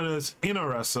 7 is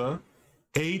Inaressa,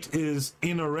 8 is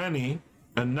Inareni,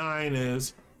 and 9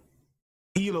 is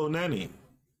Iloneni.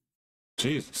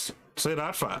 Jesus, say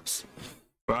that fast,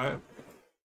 right?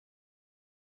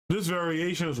 This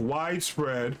variation is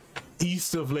widespread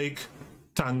east of Lake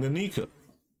Tanganyika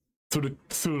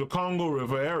through the Congo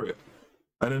River area,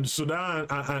 and in Sudan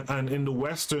and in the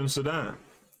Western Sudan.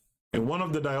 In one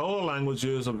of the Diola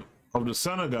languages of the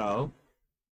Senegal,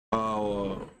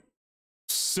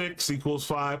 6 equals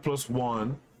 5 plus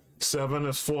 1, 7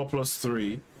 is 4 plus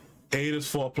 3, 8 is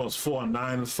 4 plus 4, and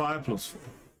 9 is 5 plus 4.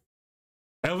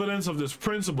 Evidence of this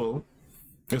principle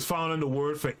is found in the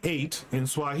word for 8 in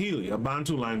Swahili, a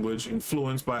Bantu language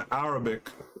influenced by Arabic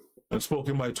and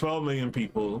spoken by 12 million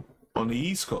people on the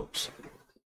East Coast.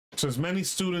 Since many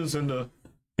students in the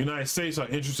United States are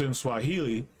interested in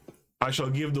Swahili, I shall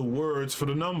give the words for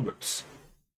the numbers.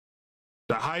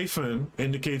 The hyphen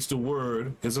indicates the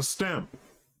word is a stem.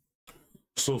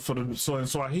 So in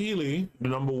Swahili, the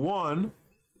number 1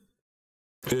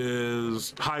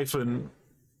 is hyphen.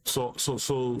 So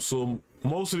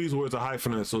most of these words are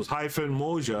hyphenated. So it's hyphen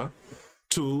moja,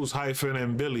 2 is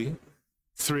hyphen mbili,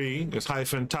 3 is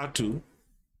hyphen tatu,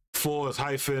 4 is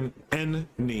hyphen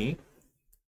nni,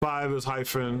 5 is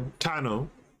hyphen tano,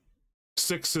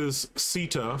 6 is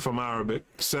sita from Arabic,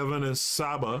 7 is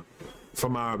saba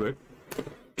from Arabic,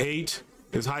 8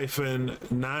 is hyphen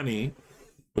nani,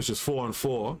 which is 4 and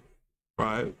 4,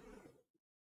 right?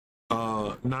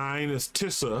 9 is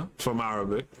Tissa from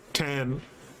Arabic, 10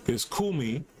 is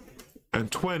Kumi, and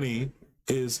 20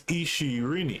 is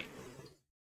Ishirini.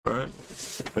 Right?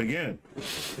 Again,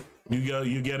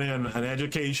 you're getting an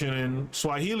education in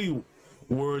Swahili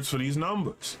words for these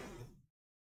numbers.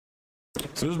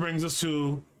 So this brings us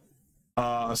to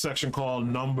a section called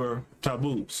Number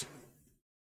Taboos.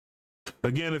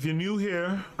 Again, if you're new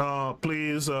here,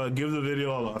 please give the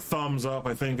video a thumbs up.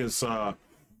 I think it's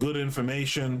good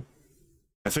information.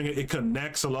 I think it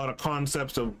connects a lot of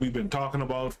concepts that we've been talking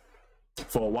about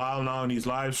for a while now in these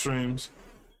live streams.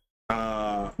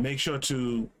 Make sure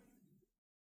to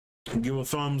give a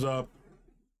thumbs up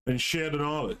and share the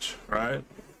knowledge, right?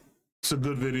 It's a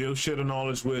good video. Share the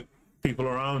knowledge with people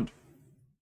around.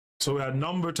 So we had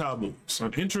number taboos.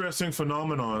 An interesting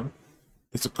phenomenon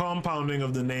is the compounding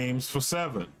of the names for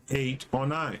 7, 8, or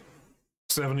 9.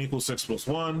 7 equals 6 plus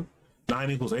 1.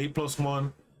 9 equals 8 plus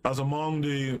 1. As among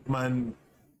the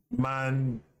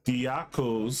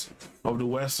Mandiakos of the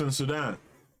Western Sudan.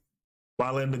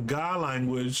 While in the Ga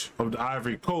language of the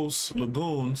Ivory Coast,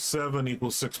 Lagoon, 7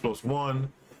 equals 6 plus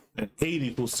 1, and 8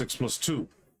 equals 6 plus 2.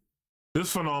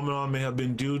 This phenomenon may have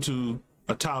been due to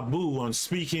a taboo on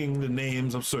speaking the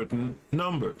names of certain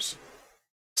numbers.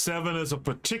 7 is a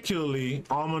particularly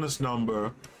ominous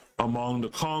number among the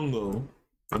Congo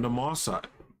and the Maasai.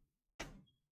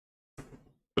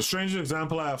 The strangest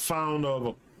example I have found of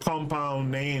a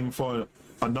compound name for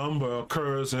a number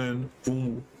occurs in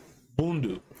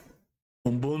Umbundu,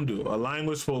 a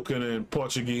language spoken in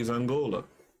Portuguese Angola.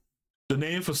 The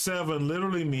name for 7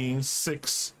 literally means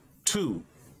 6, 2,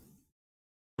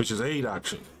 which is 8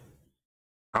 actually.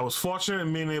 I was fortunate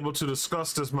in being able to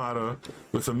discuss this matter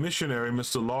with a missionary,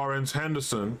 Mr. Lawrence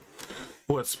Henderson,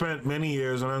 who had spent many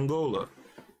years in Angola.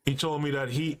 He told me that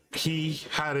he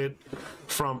had it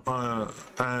from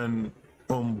an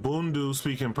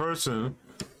Umbundu-speaking person,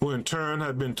 who in turn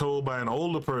had been told by an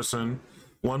older person,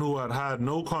 one who had had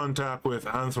no contact with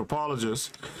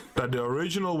anthropologists, that the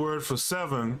original word for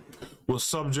 7 was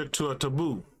subject to a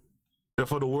taboo.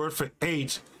 Therefore, the word for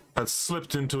 8 had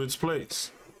slipped into its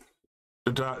place.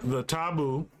 The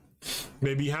taboo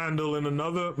may be handled in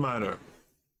another manner.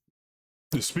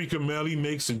 The speaker merely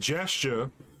makes a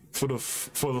gesture for the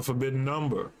forbidden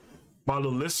number, while the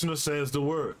listener says the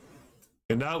word.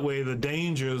 In that way, the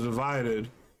danger is divided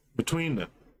between them.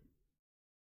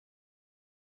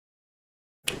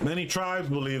 Many tribes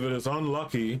believe it is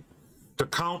unlucky to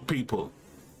count people,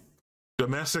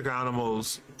 domestic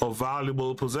animals, or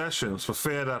valuable possessions for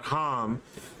fear that harm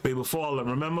may befall them.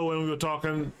 Remember when we were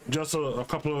talking just a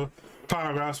couple of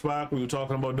paragraphs back, we were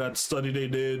talking about that study they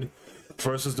did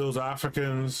versus those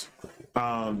Africans,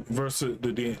 versus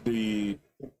the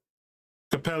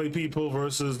Capelli people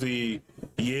versus the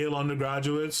Yale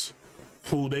undergraduates,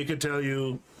 who they could tell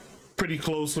you pretty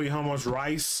closely how much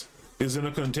rice is in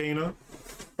a container,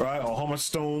 right, or how much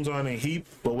stones are in a heap,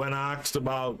 but when asked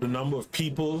about the number of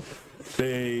people,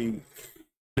 they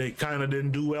kind of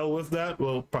didn't do well with that.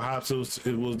 Well, perhaps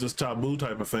it was this taboo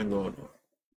type of thing going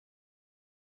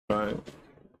on, right?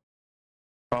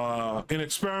 In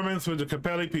experiments with the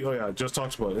Capelli people, just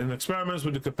talked about it. In experiments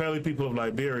with the Capelli people of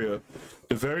Liberia,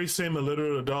 the very same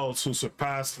illiterate adults who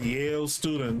surpassed Yale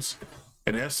students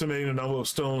in estimating the number of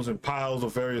stones in piles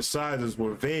of various sizes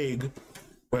were vague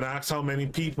when asked how many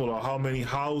people or how many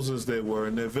houses there were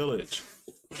in their village.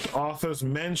 The authors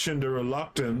mentioned the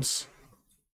reluctance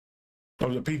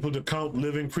of the people to count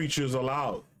living creatures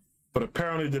aloud, but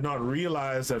apparently did not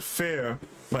realize that fear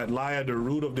might lie at the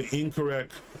root of the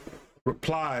incorrect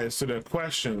replies to their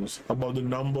questions about the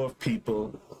number of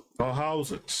people or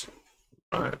houses.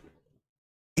 All right.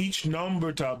 Each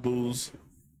number taboos,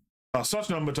 such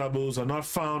number taboos are not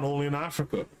found only in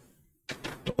Africa.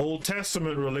 The Old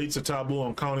Testament relates a taboo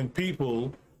on counting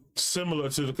people similar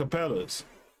to the Capellas.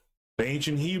 The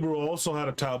ancient Hebrew also had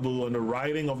a taboo on the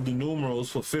writing of the numerals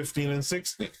for 15 and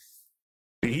 16.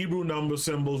 The Hebrew number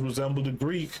symbols resembled the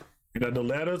Greek in that the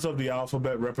letters of the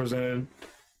alphabet represented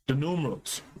the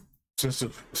numerals.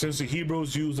 Since the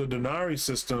Hebrews used a denary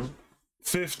system,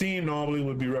 15 normally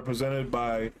would be represented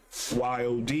by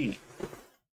YOD.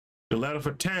 The letter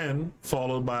for 10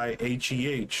 followed by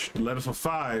HEH. The letter for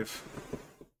 5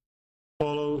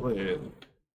 the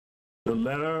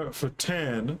letter for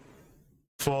 10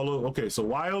 followed, okay, so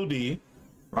YOD,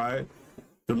 right?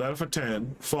 The letter for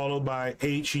 10 followed by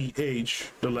HEH,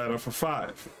 the letter for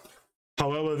 5.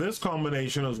 However, this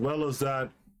combination, as well as that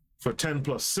for 10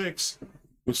 plus 6,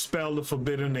 would spell the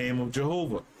forbidden name of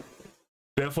Jehovah.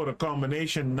 Therefore, the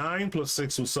combination 9 plus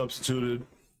 6 was substituted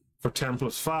for 10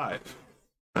 plus 5,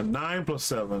 and 9 plus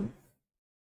 7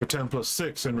 for 10 plus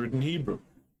 6 in written Hebrew.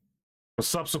 For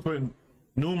subsequent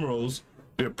numerals,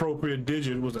 the appropriate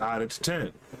digit was added to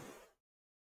 10.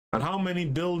 And how many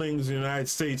buildings in the United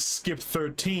States skip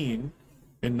 13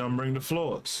 in numbering the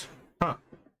floors? Huh.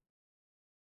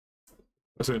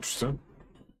 That's interesting.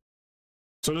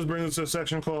 So this brings us to a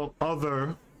section called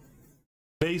Other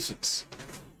Basics.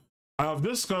 I have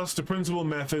discussed the principal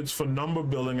methods for number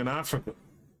building in Africa.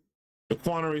 The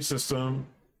quaternary system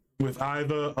with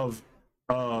either of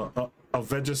a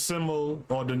vigesimal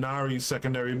or denary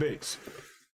secondary base.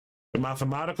 The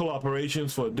mathematical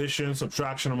operations for addition,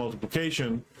 subtraction, and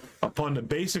multiplication upon the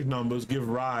basic numbers give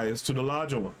rise to the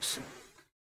larger ones.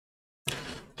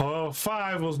 However,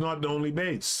 5 was not the only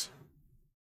base.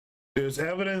 There's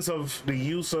evidence of the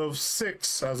use of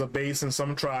 6 as a base in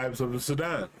some tribes of the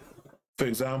Sudan. For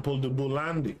example, the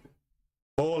Bulandi,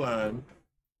 Bolan,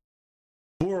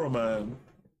 Buraman,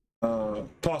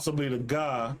 possibly the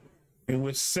Ga, in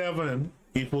which 7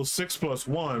 equals 6 plus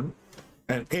 1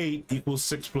 and 8 equals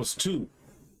 6 plus 2.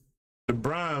 The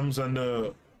Brahms and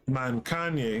the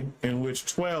Mankanye, in which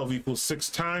 12 equals 6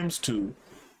 times 2,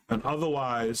 and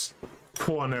otherwise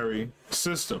quaternary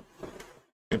system.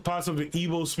 In parts of the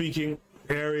Igbo-speaking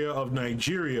area of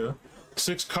Nigeria,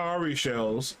 6 cowrie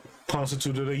shells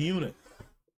constituted a unit.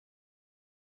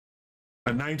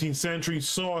 A 19th century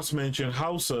source mentioned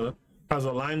Hausa as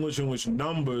a language in which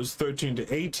numbers 13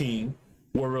 to 18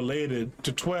 were related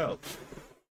to 12,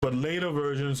 but later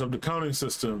versions of the counting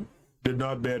system did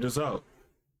not bear this out.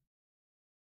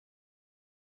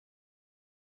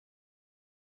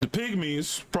 The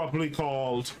Pygmies, properly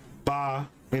called Ba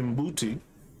Mbuti,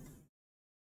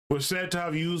 were said to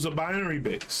have used a binary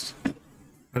base,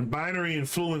 and binary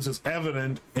influence is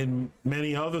evident in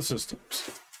many other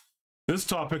systems. This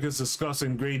topic is discussed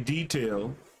in great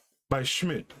detail by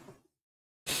Schmidt.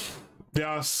 There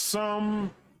are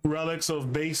some relics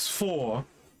of base 4,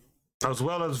 as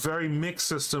well as very mixed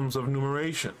systems of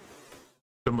numeration.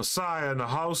 The Maasai and the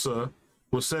Hausa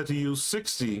were said to use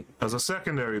 60 as a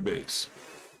secondary base.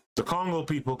 The Congo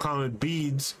people counted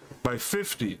beads by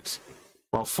 50s,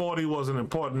 while 40 was an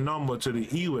important number to the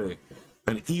Iwe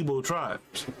and Igbo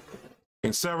tribes.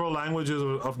 In several languages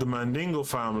of the Mandingo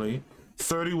family,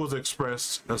 30 was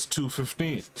expressed as 2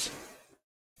 15s.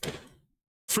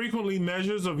 Frequently,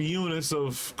 measures of units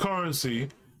of currency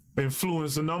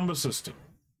influence the number system.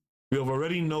 We have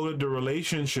already noted the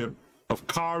relationship of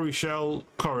cowrie shell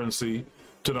currency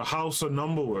to the Hausa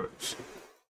number words.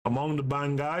 Among the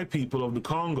Bangai people of the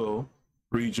Congo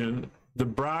region, the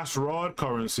brass rod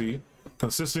currency,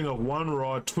 consisting of one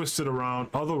rod twisted around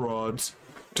other rods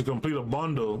to complete a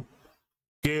bundle,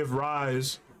 gave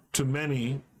rise to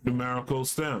many numerical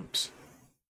stems.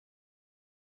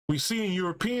 We see in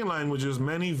European languages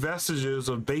many vestiges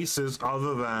of bases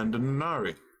other than the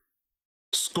denary.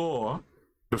 Score,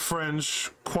 the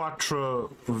French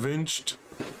quatre-vingts,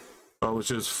 which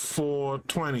is 4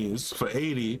 20s for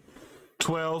 80,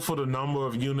 12 for the number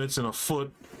of units in a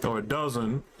foot or a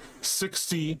dozen,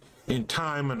 60 in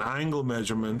time and angle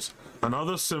measurements, and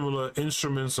other similar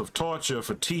instruments of torture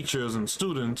for teachers and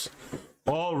students,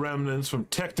 all remnants from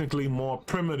technically more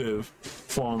primitive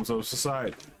forms of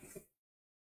society.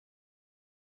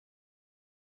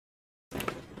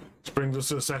 This brings us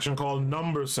to a section called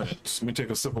number sense. Let me take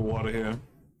a sip of water here.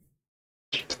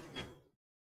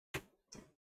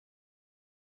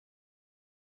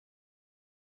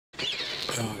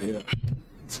 Oh, yeah.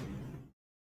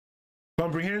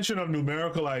 Comprehension of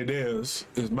numerical ideas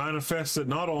is manifested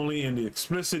not only in the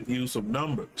explicit use of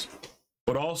numbers,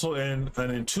 but also in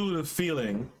an intuitive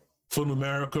feeling for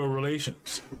numerical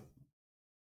relations.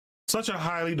 Such a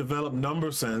highly developed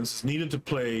number sense is needed to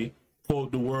play,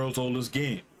 quote, the world's oldest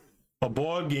game, a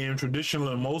board game traditional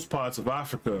in most parts of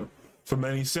Africa for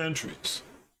many centuries.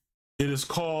 It is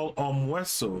called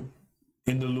Omweso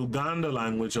in the Luganda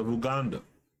language of Uganda,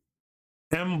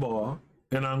 Emba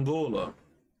in Angola,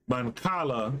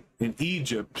 Mancala in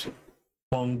Egypt,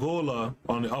 Mongola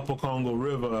on the Upper Congo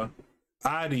River,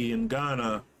 Adi in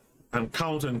Ghana, and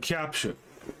Count and Capture,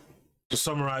 to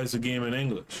summarize the game in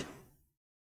English.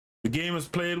 The game is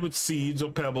played with seeds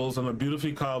or pebbles on a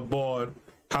beautifully carved board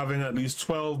having at least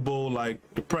 12 bowl-like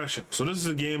depressions. So this is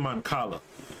a game Mancala.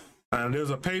 And there's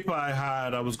a paper I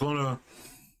had, I was going to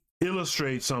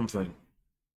illustrate something.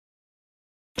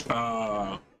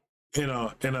 In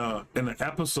an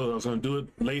episode, I was going to do it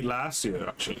late last year,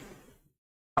 actually.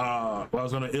 I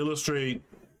was going to illustrate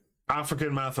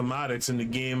African mathematics in the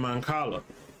game Mancala.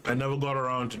 I never got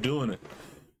around to doing it.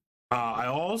 I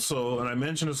also, and I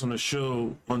mentioned this on the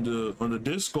show on the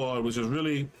Discord, which is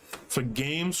really for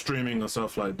game streaming and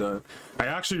stuff like that. I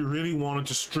actually really wanted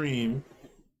to stream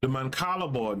the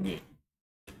Mancala board game,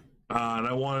 and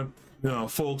I wanted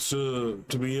folks to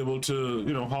be able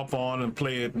to, hop on and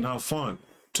play it and have fun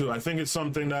too. I think it's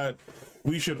something that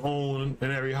we should own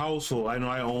in every household. I know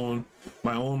I own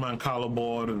my own Mancala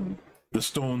board and the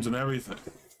stones and everything,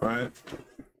 right?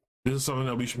 This is something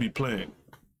that we should be playing.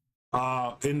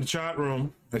 In the chat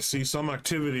room, I see some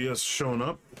activity has shown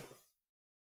up.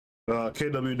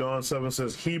 KW Dawn 7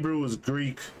 says Hebrew is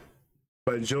Greek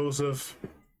by Joseph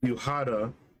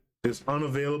Uhada is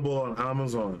unavailable on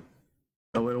Amazon.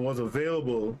 And when it was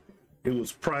available, it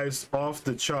was priced off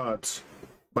the charts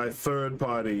by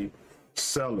third-party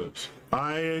sellers.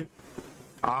 I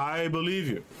believe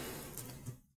you.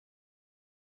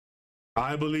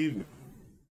 I believe you.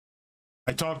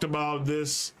 I talked about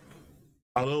this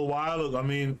a little while ago. I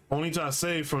mean, only to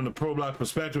say from the pro-black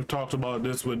perspective, talked about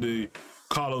this with the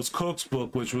Carlos Cook's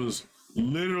book, which was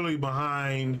literally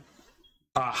behind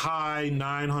a high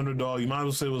 $900. You might as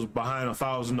well say it was behind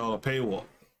 $1,000 paywall,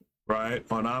 right,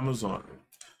 on Amazon.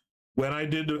 When I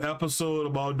did the episode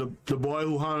about the boy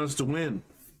who harnessed the wind,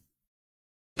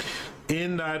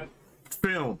 in that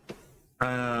film,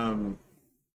 and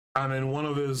in one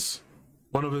of his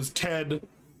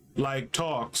TED-like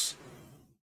talks,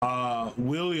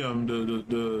 William,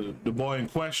 the boy in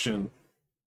question,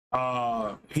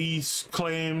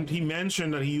 he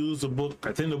mentioned that he used a book.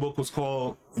 I think the book was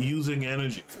called Using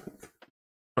Energy.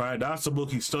 Right, that's the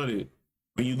book he studied.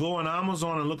 When you go on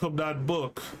Amazon and look up that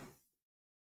book,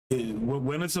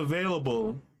 when it's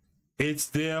available, it's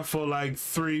there for like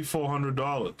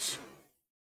 $300-400.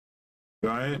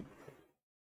 Right?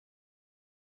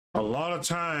 A lot of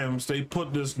times they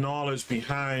put this knowledge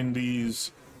behind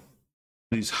these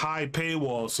high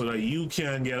paywalls so that you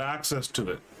can get access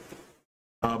to it.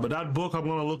 But that book, I'm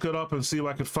gonna look it up and see if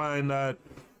I can find that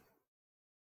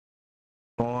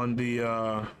on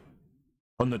the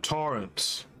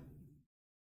torrents.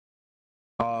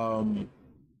 KW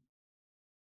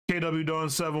Dawn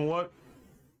 7, what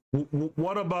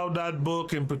about that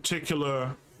book in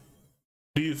particular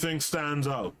do you think stands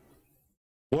out?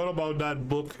 What about that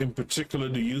book in particular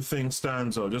do you think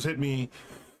stands out? Just hit me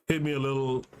a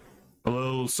little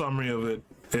summary of it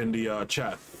in the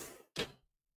chat.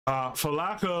 For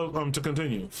lack of to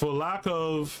continue, for lack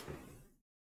of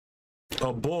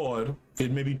a board,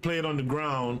 it may be played on the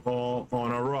ground or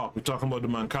on a rock. We're talking about the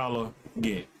Mancala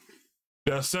game.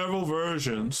 There are several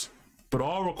versions, but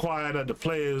all require that the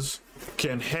players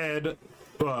can head.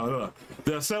 There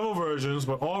are several versions,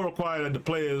 but all require that the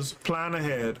players plan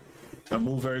ahead and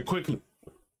move very quickly.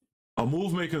 A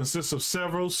move may consist of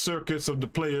several circuits of the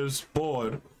player's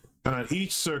board, and at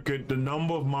each circuit, the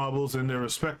number of marbles in their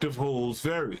respective holes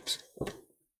varies.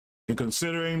 In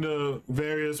considering the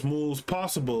various moves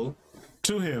possible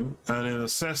to him and in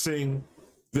assessing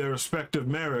their respective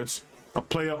merits, a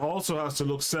player also has to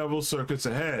look several circuits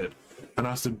ahead and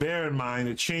has to bear in mind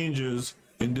the changes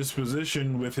in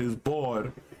disposition with his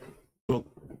board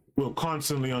will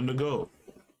constantly undergo.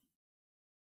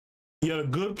 Yet a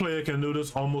good player can do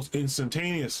this almost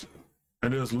instantaneously,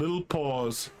 and there's little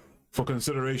pause for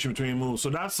consideration between moves. So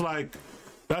that's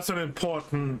an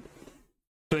important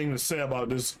thing to say about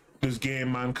this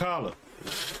game, Mancala.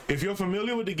 If you're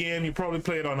familiar with the game, you probably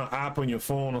play it on an app on your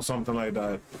phone or something like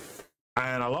that.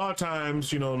 And a lot of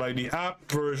times, like the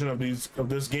app version of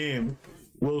this game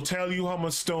will tell you how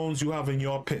much stones you have in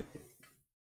your pit.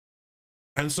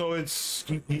 And so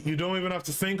you don't even have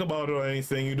to think about it or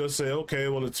anything. You just say, okay,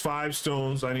 well, it's 5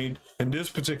 stones I need in this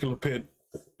particular pit.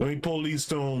 Let me pull these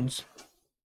stones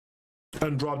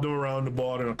and drop them around the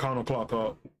board in a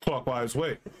counterclockwise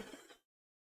way.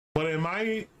 But in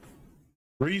my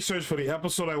research for the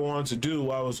episode I wanted to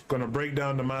do, I was going to break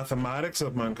down the mathematics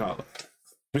of Mancala,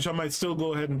 which I might still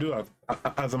go ahead and do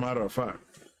as a matter of fact.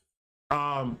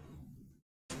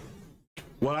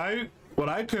 What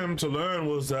I came to learn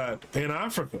was that in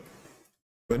Africa,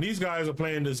 when these guys are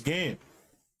playing this game,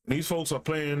 these folks are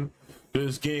playing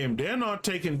this game, they're not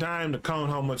taking time to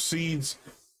count how much seeds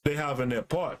they have in their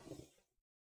pot.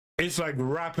 It's like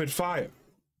rapid fire.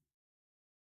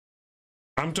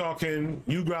 I'm talking,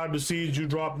 you grab the seeds, you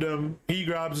drop them, he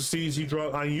grabs the seeds, he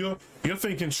drops, and you're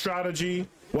thinking strategy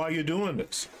while you're doing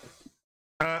this.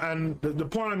 And the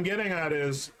point I'm getting at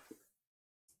is,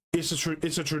 it's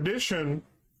a tradition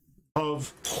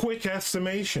of quick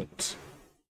estimations,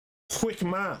 quick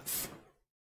math,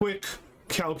 quick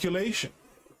calculation.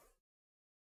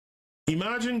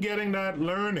 Imagine getting that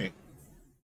learning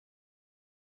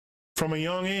from a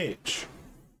young age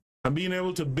and being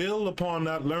able to build upon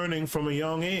that learning from a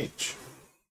young age.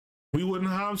 We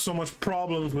wouldn't have so much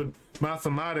problems with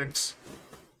mathematics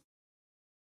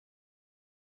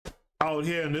out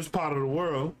here in this part of the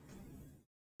world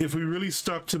if we really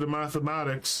stuck to the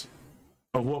mathematics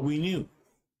of what we knew,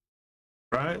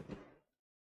 right?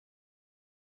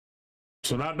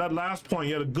 So that last point,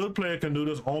 yet a good player can do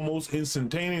this almost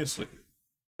instantaneously.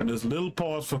 And there's little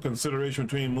pause for consideration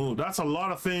between moves. That's a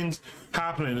lot of things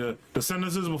happening. The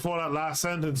sentences before that last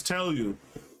sentence tell you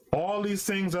all these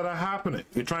things that are happening.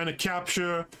 You're trying to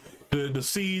capture the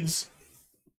seeds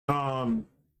in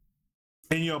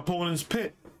your opponent's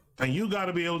pit. And you got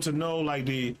to be able to know, like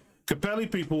the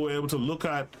Capelli people were able to look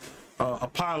at a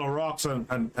pile of rocks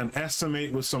and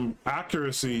estimate with some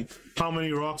accuracy how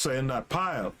many rocks are in that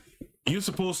pile. You're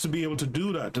supposed to be able to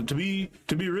do that. To be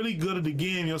really good at the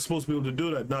game, you're supposed to be able to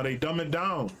do that. Now they dumb it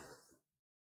down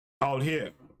out here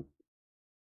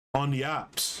on the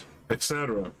apps,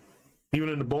 etc. Even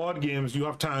in the board games, you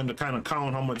have time to kind of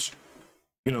count how much,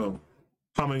 you know,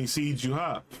 how many seeds you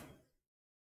have.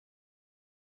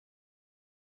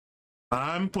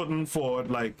 I'm putting forward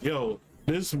like, yo,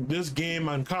 this game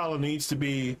Mancala needs to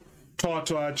be taught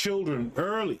to our children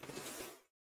early.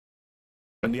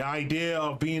 And the idea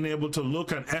of being able to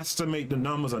look and estimate the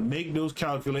numbers and make those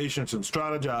calculations and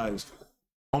strategize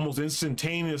almost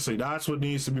instantaneously, that's what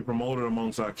needs to be promoted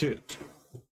amongst our kids.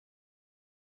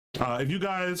 If you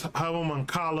guys have a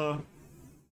Mancala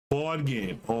board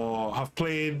game or have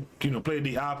played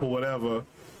the app or whatever,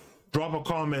 drop a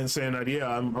comment saying that, yeah,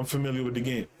 I'm familiar with the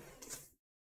game.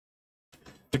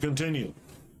 To continue,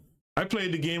 I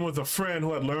played the game with a friend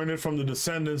who had learned it from the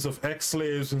descendants of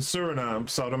ex-slaves in Suriname,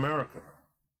 South America.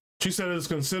 She said it is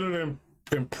considered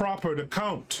improper to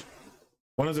count.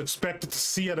 One is expected to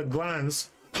see at a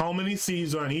glance how many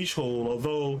seeds are in each hole,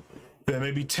 although there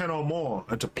may be 10 or more,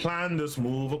 and to plan this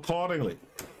move accordingly.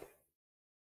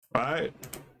 Right?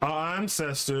 Our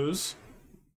ancestors,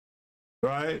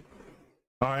 right?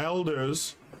 Our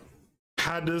elders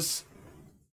had this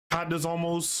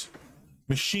almost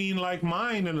machine-like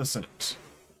mind in a sense.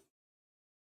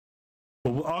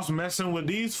 But us messing with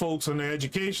these folks in the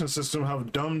education system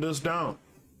have dumbed us down.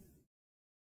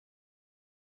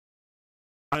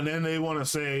 And then they want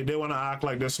to act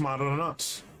like they're smarter than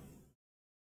us.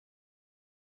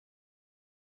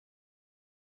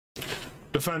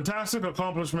 The fantastic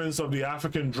accomplishments of the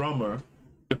African drummer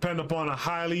depend upon a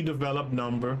highly developed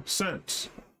number sense.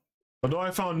 Although I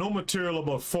found no material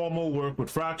about formal work with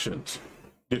fractions,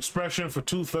 the expression for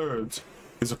 2/3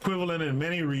 is equivalent in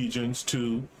many regions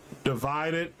to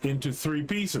divide it into 3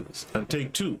 pieces and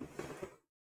take 2.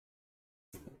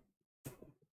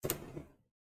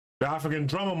 The African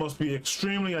drummer must be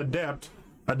extremely adept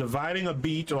at dividing a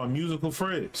beat or a musical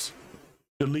phrase.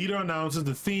 The leader announces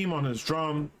the theme on his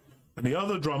drum, and the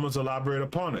other drummers elaborate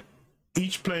upon it,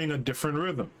 each playing a different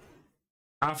rhythm.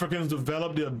 Africans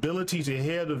develop the ability to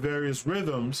hear the various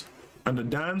rhythms, and the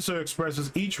dancer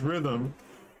expresses each rhythm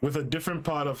with a different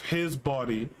part of his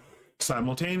body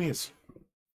simultaneously.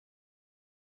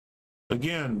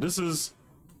 Again, these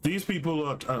people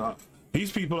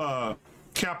are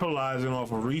capitalizing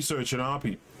off of research in our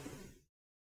people.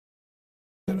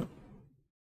 You know,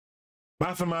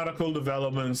 mathematical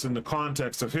developments in the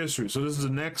context of history. So this is the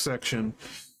next section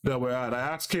that we're at. I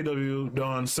asked KW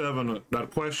Don 7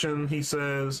 that question. He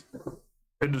says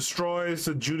it destroys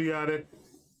the Judaic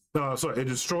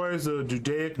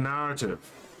narrative.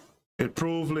 It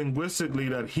proved linguistically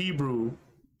that Hebrew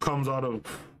comes out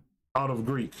of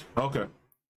Greek. Okay.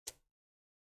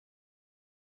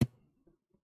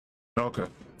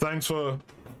 Thanks for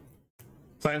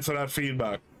that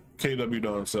feedback, KW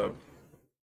Don 7.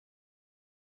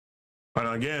 And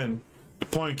again, the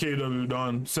point KW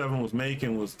Don 7 was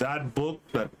making was that book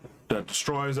that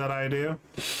destroys that idea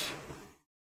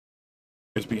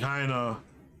is behind a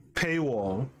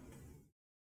paywall,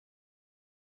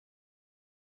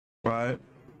 right?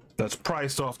 That's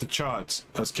priced off the charts,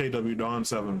 as KW Don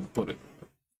 7 put it.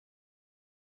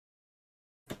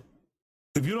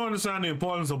 If you don't understand the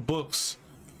importance of books,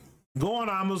 go on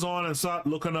Amazon and start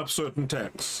looking up certain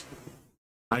texts.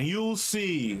 And you'll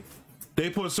see they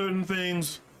put certain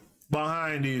things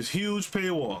behind these huge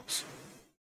paywalls.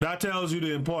 That tells you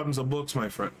the importance of books, my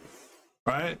friend.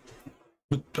 Right?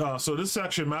 So this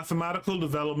section, mathematical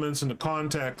developments in the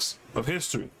context of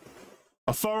history.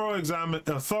 A thorough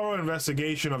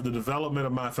investigation of the development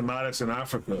of mathematics in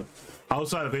Africa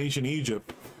outside of ancient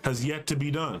Egypt has yet to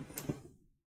be done.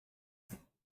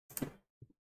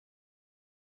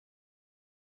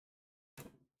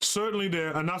 Certainly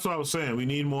there, and that's what I was saying, we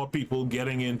need more people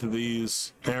getting into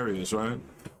these areas, right?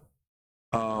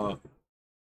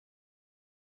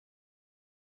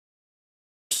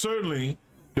 Certainly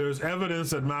there's evidence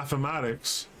that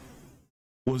mathematics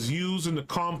was used in the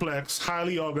complex,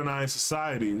 highly organized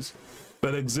societies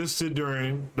that existed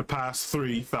during the past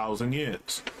 3,000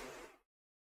 years.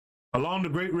 Along the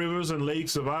great rivers and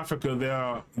lakes of Africa,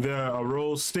 there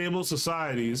arose stable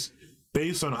societies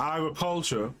based on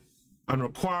agriculture and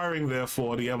requiring,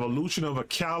 therefore, the evolution of a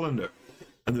calendar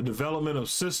and the development of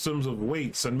systems of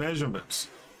weights and measurements.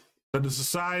 That the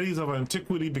societies of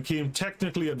antiquity became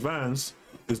technically advanced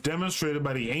is demonstrated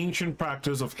by the ancient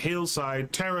practice of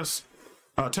hillside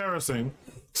terracing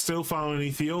still found in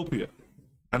Ethiopia,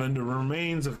 and in the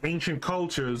remains of ancient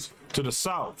cultures to the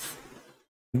south.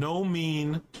 No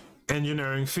mean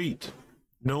engineering feat.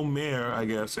 No mere, I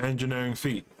guess, engineering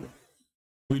feat.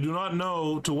 We do not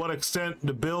know to what extent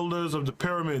the builders of the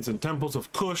pyramids and temples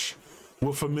of Kush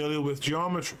were familiar with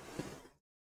geometry.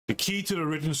 The key to the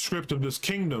written script of this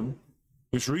kingdom,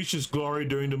 which reached its glory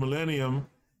during the millennium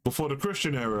before the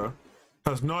Christian era,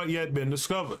 has not yet been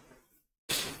discovered.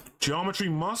 Geometry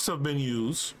must have been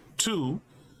used, too,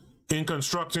 in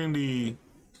constructing the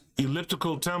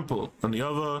elliptical temple and the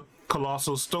other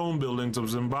colossal stone buildings of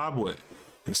Zimbabwe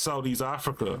in Southeast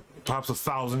Africa, perhaps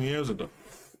 1,000 years ago.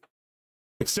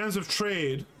 Extensive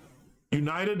trade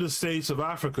united the states of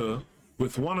Africa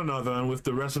with one another and with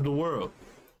the rest of the world,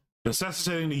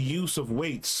 necessitating the use of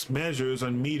weights, measures,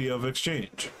 and media of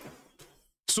exchange.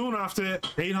 Soon after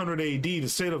 800 AD, the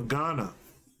state of Ghana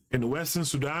in the Western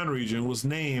Sudan region was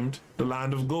named the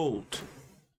Land of Gold.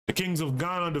 The kings of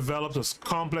Ghana developed a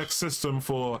complex system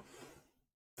for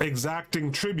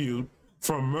exacting tribute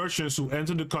from merchants who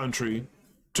entered the country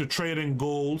to trade in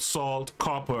gold, salt,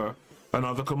 copper, and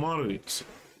other commodities.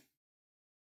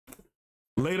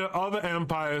 Later, other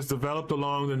empires developed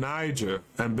along the Niger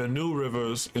and Benue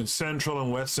rivers in central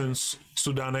and western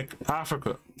Sudanic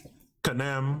Africa.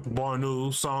 Kanem, Bornu,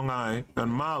 Songhai,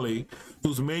 and Mali,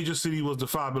 whose major city was the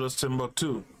fabulous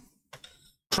Timbuktu.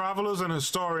 Travelers and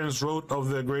historians wrote of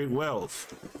their great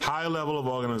wealth, high level of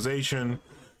organization,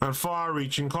 and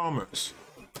far-reaching commerce.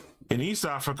 In East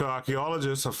Africa,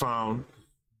 archaeologists have found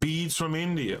beads from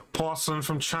India, porcelain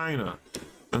from China,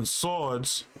 and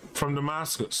swords from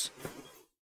Damascus.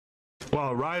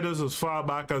 While writers as far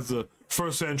back as the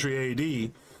 1st century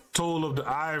AD told of the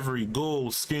ivory,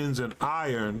 gold, skins, and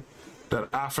iron that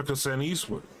Africa sent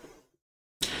eastward.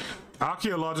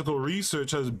 Archaeological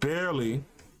research has barely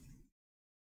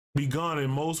begun in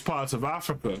most parts of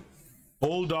Africa.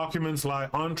 Old documents lie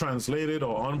untranslated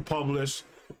or unpublished,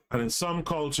 and in some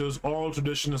cultures, oral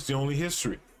tradition is the only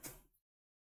history.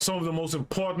 Some of the most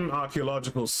important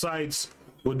archaeological sites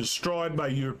were destroyed by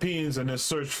Europeans in their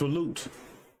search for loot.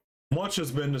 Much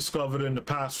has been discovered in the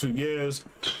past few years,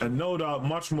 and no doubt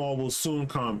much more will soon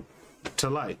come to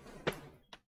light.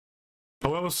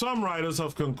 However, some writers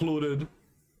have concluded,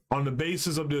 on the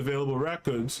basis of the available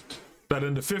records, that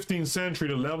in the 15th century,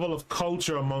 the level of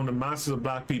culture among the masses of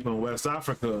black people in West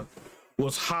Africa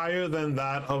was higher than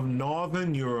that of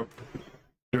Northern Europe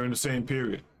during the same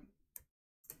period.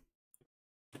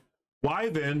 Why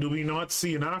then do we not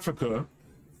see in Africa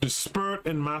the spurt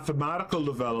in mathematical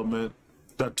development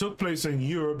that took place in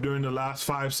Europe during the last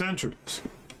 5 centuries?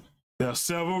 There are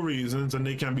several reasons, and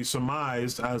they can be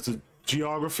surmised as the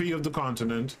geography of the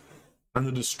continent and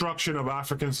the destruction of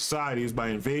African societies by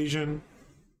invasion,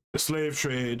 the slave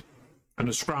trade, and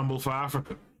the scramble for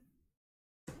Africa.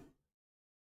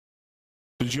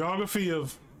 The geography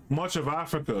of much of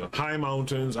Africa, high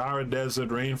mountains, arid desert,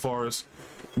 rainforests,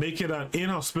 make it an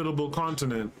inhospitable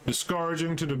continent,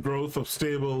 discouraging to the growth of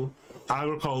stable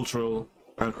agricultural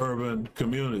and urban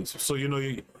communities. So, you know,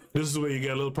 this is where you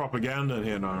get a little propaganda in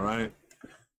here now, right?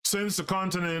 Since the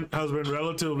continent has been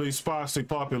relatively sparsely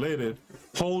populated,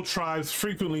 whole tribes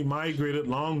frequently migrated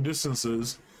long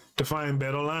distances to find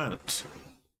better lands.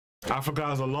 Africa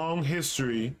has a long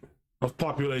history of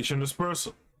population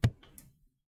dispersal.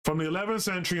 From the 11th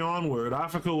century onward,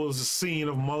 Africa was the scene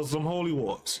of Muslim holy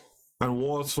wars and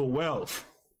wars for wealth,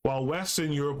 while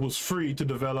Western Europe was free to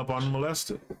develop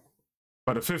unmolested.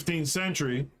 By the 15th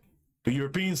century, the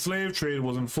European slave trade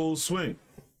was in full swing,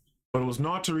 but it was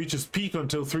not to reach its peak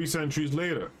until 3 centuries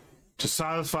later, to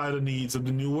satisfy the needs of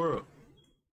the New World.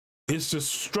 Its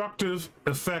destructive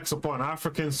effects upon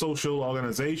African social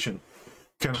organization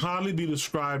can hardly be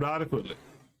described adequately.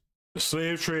 The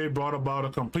slave trade brought about a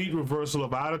complete reversal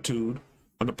of attitude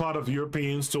on the part of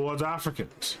Europeans towards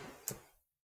Africans.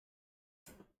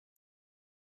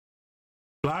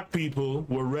 Black people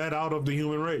were read out of the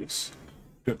human race,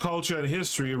 their culture and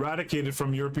history eradicated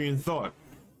from European thought.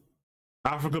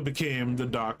 Africa became the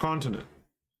Dark Continent.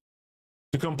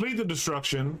 To complete the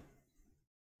destruction,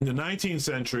 in the 19th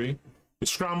century, the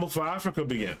scramble for Africa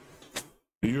began.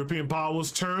 The European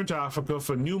powers turned to Africa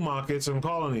for new markets and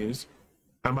colonies,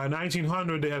 and by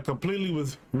 1900 they had completely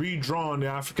redrawn the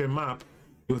African map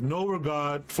with no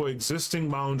regard for existing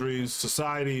boundaries,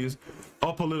 societies,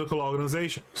 or political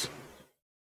organizations.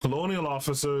 Colonial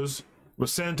officers were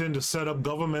sent in to set up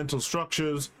governmental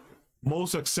structures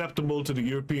most acceptable to the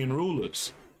European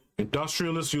rulers.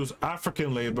 Industrialists used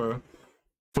African labor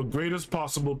for greatest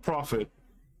possible profit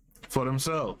for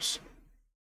themselves.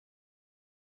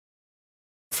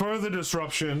 Further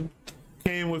disruption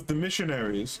came with the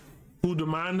missionaries, who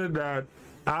demanded that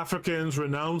Africans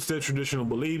renounce their traditional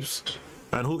beliefs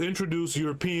and who introduced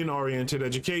European-oriented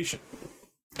education.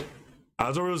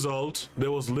 As a result,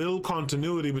 there was little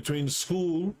continuity between the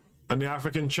school and the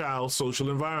African child's social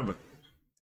environment.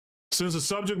 Since the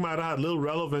subject matter had little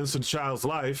relevance to the child's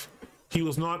life, he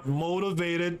was not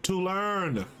motivated to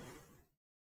learn.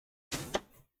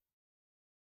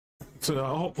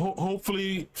 So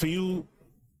hopefully for you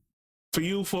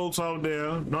folks out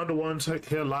there, not the ones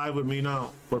here live with me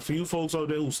now, but for you folks out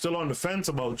there who's still on the fence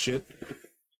about shit,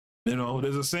 you know,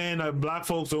 there's a saying that black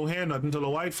folks don't hear nothing until the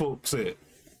white folks say it.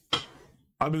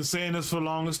 I've been saying this for the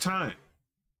longest time.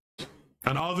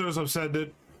 And others have said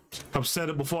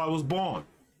it before I was born.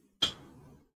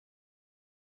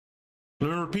 Let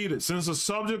me repeat it. Since the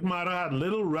subject matter had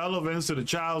little relevance to the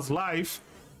child's life,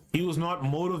 he was not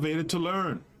motivated to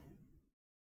learn.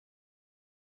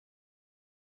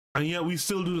 And yet we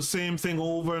still do the same thing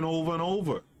over and over and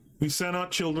over. We send our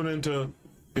children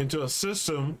into a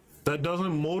system that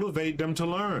doesn't motivate them to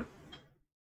learn.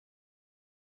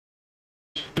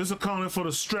 This accounted for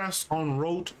the stress on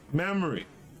rote memory,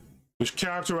 which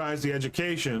characterized the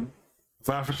education of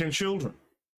African children.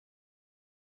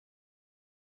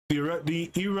 The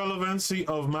irrelevancy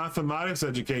of mathematics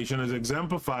education is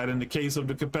exemplified in the case of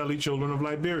the Capelli children of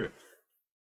Liberia.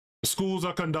 The schools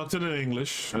are conducted in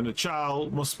English, and the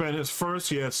child must spend his first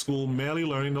year at school merely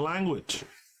learning the language.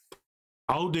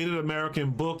 Outdated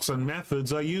American books and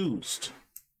methods are used.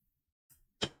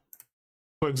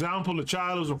 For example, the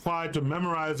child is required to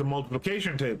memorize the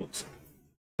multiplication tables,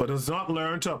 but does not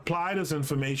learn to apply this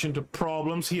information to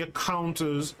problems he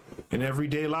encounters in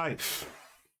everyday life.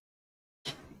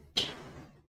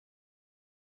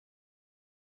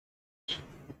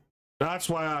 That's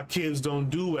why our kids don't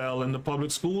do well in the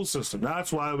public school system.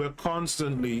 That's why we're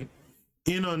constantly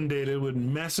inundated with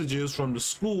messages from the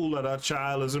school that our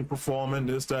child isn't performing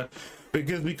this, that,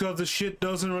 because the shit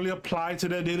doesn't really apply to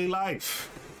their daily life.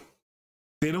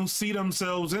 They don't see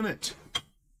themselves in it.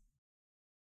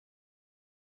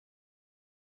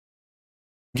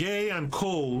 Gay and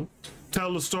Cole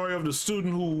tell the story of the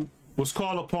student who was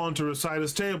called upon to recite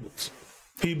his tables.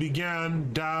 He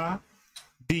began da,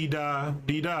 dee da,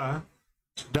 dee da,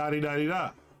 da dee da dee da.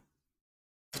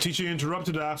 The teacher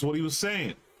interrupted to ask what he was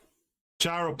saying.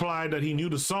 Child replied that he knew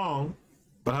the song,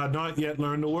 but had not yet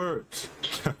learned the words.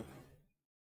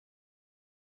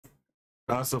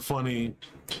 That's a funny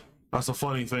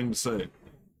thing to say,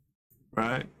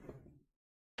 right?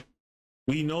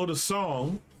 We know the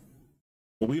song,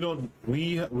 but we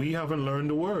haven't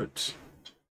learned the words.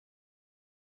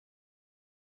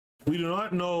 We do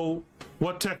not know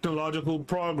what technological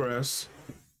progress,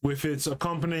 with its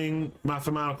accompanying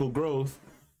mathematical growth,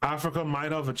 Africa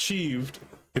might have achieved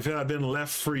if it had been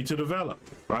left free to develop,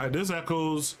 right? This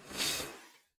echoes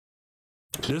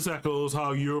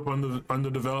how Europe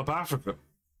underdeveloped Africa,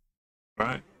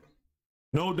 right?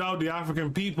 No doubt the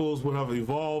African peoples would have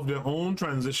evolved their own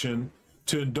transition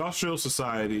to industrial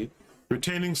society,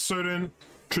 retaining certain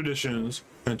traditions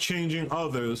and changing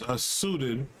others as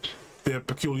suited their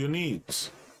peculiar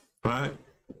needs, right?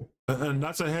 And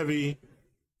that's a heavy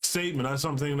statement. That's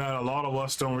something that a lot of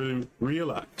us don't really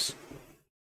realize,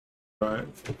 right?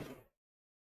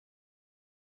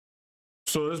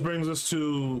 So this brings us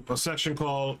to a section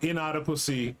called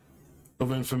inadequacy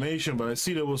of information, but I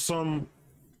see there was some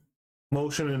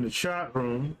motion in the chat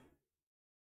room.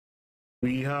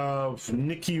 We have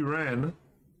Nikki Wren,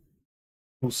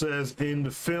 who says, in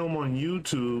the film on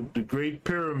YouTube, The Great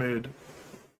Pyramid,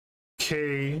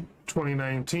 K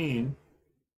 2019,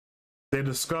 they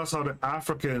discuss how the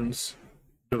Africans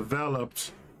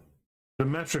developed the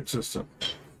metric system.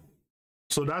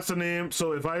 So that's the name.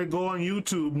 So if I go on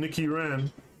YouTube, Nikki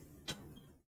Wren,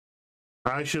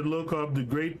 I should look up The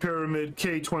Great Pyramid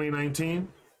K 2019,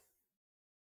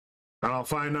 and I'll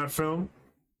find that film.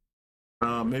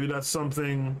 Maybe that's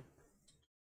something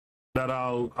that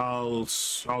I'll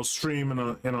stream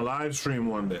in a live stream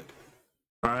one day.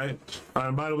 All right.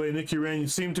 And by the way, Nikki Wren, you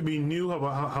seem to be new.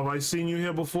 Have I seen you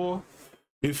here before?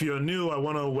 If you're new, I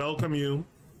want to welcome you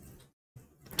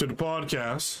to the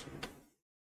podcast,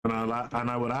 and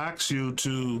I would ask you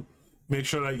to make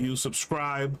sure that you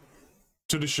subscribe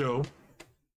to the show,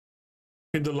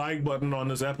 hit the like button on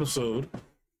this episode,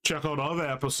 check out other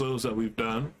episodes that we've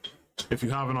done if you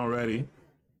haven't already.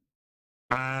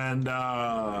 And,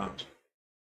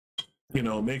 you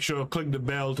know, make sure to click the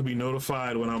bell to be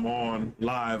notified when I'm on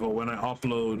live or when I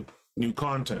upload new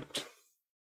content.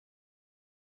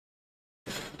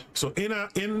 So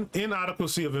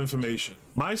inadequacy of information.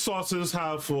 My sources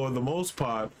have, for the most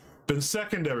part, been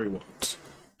secondary ones.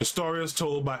 The story is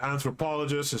told by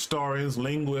anthropologists, historians,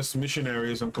 linguists,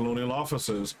 missionaries, and colonial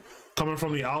officers coming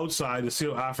from the outside to see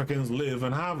how Africans live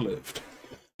and have lived.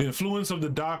 The influence of the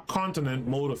dark continent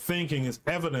mode of thinking is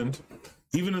evident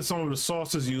even in some of the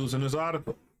sources used in this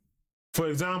article. For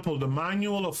example, the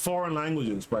Manual of Foreign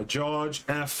Languages by George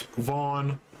F.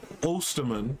 Von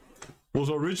Osterman was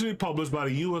originally published by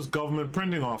the U.S. Government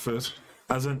Printing Office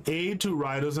as an aid to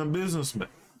writers and businessmen.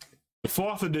 The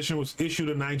fourth edition was issued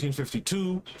in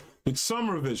 1952 with some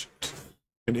revisions.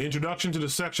 In the introduction to the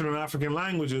section on African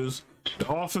languages, the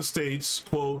author states,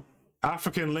 quote,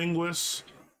 African linguists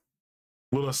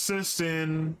will assist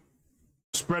in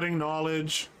spreading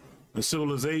knowledge and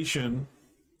civilization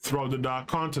throughout the dark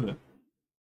continent.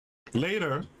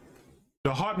 Later,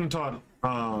 the Hottentot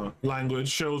language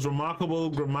shows remarkable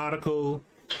grammatical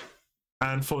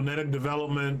and phonetic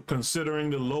development considering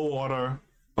the low order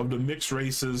of the mixed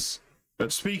races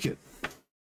that speak it.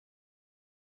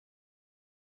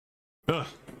 The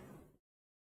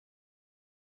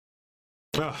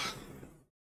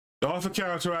author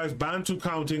characterized Bantu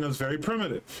counting as very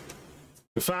primitive.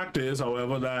 The fact is,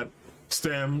 however, that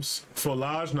stems for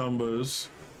large numbers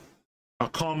are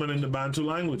common in the Bantu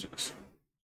languages.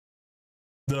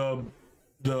 The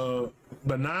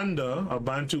Bananda, or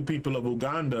Bantu people of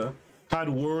Uganda, had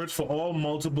words for all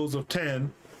multiples of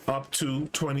 10 up to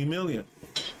 20 million.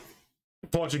 The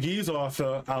Portuguese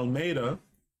author Almeida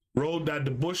wrote that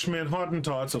the Bushmen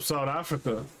Hottentots of South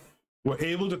Africa were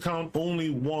able to count only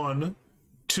one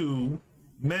too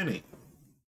many.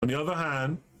 On the other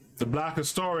hand, the black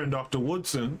historian Dr.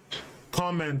 Woodson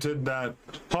commented that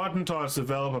Hottentots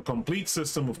developed a complete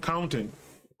system of counting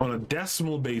on a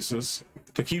decimal basis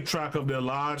to keep track of their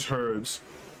large herds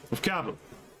of cattle.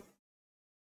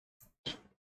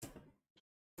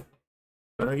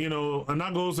 You know, and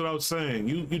that goes without saying.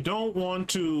 You don't want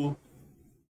to,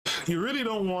 you really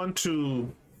don't want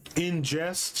to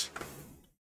ingest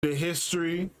the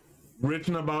history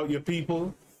written about your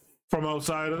people from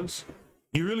outsiders.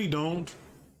 You really don't.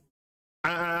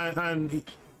 And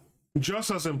just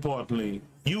as importantly,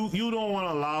 you don't want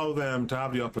to allow them to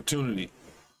have the opportunity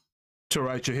to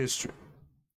write your history.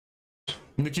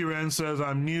 Nikki Wren says,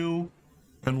 I'm new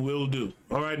and will do.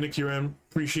 All right, Nikki Wren,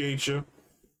 appreciate you.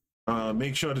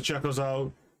 Make sure to check us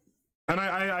out. And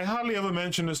I hardly ever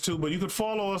mention this too, but you could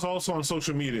follow us also on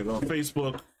social media, on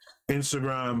Facebook,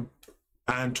 Instagram,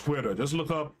 and Twitter. Just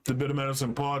look up the Bitter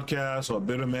Medicine Podcast or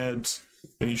Bitter Meds,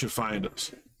 and you should find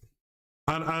us.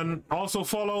 And also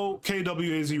follow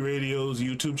KWAZ Radio's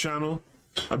YouTube channel.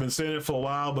 I've been saying it for a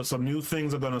while, but some new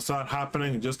things are going to start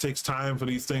happening. It just takes time for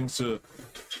these things to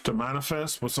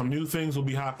manifest, but some new things will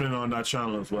be happening on that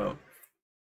channel as well.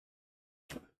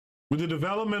 With the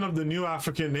development of the new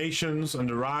African nations and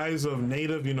the rise of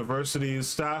native universities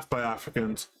staffed by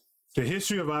Africans, the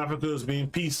history of Africa is being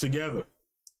pieced together.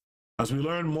 As we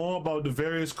learn more about the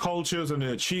various cultures and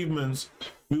their achievements,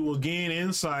 we will gain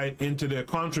insight into their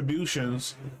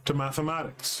contributions to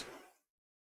mathematics.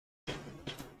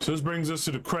 So this brings us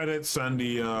to the credits and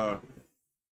the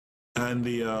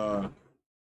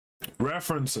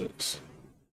references.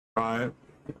 All right.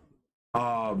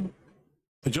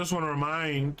 I just want to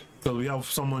remind, because we have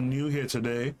someone new here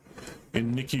today,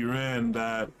 in Nikki Wren,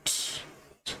 that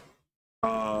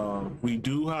we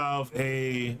do have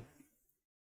a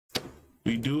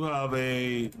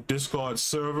Discord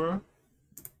server.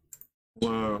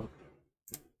 We'll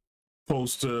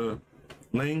post a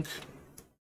link.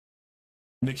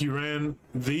 Nikki Wren,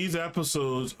 these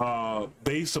episodes are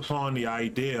based upon the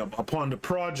idea, upon the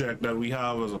project that we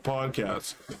have as a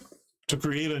podcast to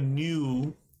create a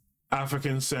new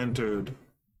African-centered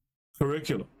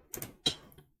curriculum.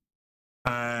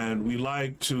 And we'd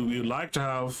like to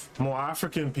have more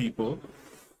African people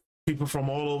from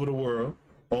all over the world,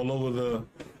 all over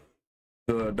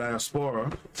the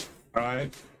diaspora,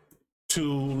 right, to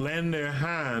lend their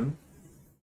hand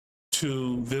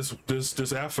to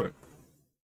this effort.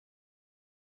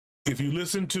 If you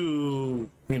listen to,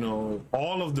 you know,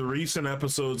 all of the recent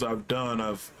episodes I've done,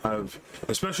 I've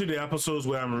especially the episodes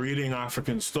where I'm reading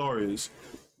African stories,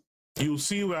 you'll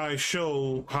see where I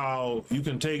show how you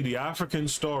can take the African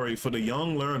story for the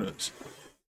young learners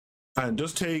and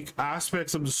just take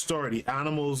aspects of the story, the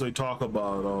animals they talk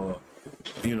about, or,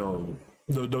 you know,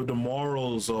 the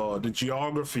morals or the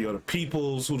geography or the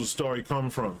peoples who the story come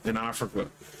from in Africa.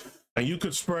 And you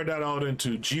could spread that out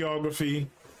into geography.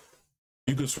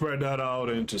 You could spread that out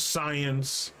into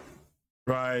science,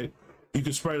 right? You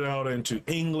could spread it out into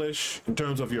English in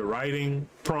terms of your writing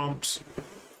prompts,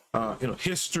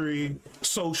 history,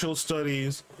 social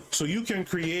studies. So you can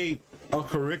create a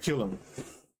curriculum,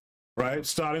 right?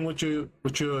 Starting with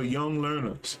your young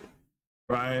learners,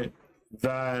 right?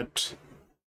 That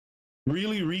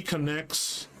really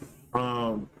reconnects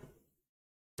our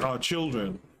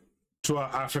children to our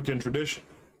African tradition.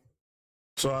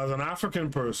 So as an African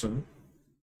person,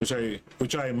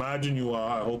 which I imagine you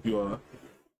are, I hope you are,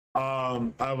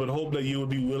 I would hope that you would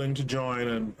be willing to join,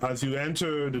 and as you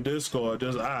enter the Discord,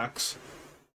 just ask,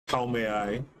 how may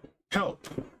I help,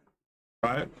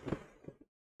 right?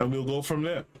 And we'll go from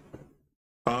there.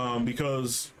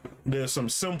 Because there's some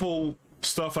simple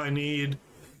stuff I need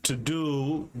to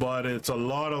do, but it's a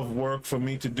lot of work for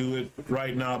me to do it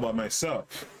right now by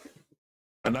myself.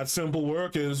 And that simple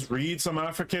work is read some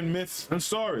African myths and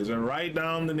stories and write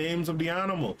down the names of the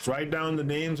animals, write down the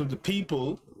names of the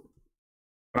people,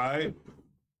 right?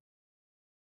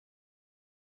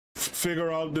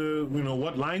 Figure out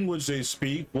what language they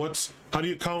speak. How do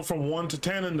you count from 1 to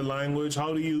 10 in the language?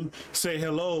 How do you say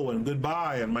hello and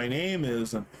goodbye and my name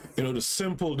is, and the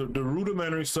simple, the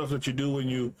rudimentary stuff that you do when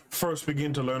you first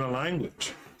begin to learn a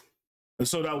language. And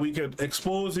so that we could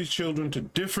expose these children to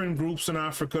different groups in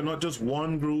Africa, not just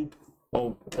one group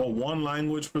or one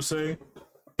language per se,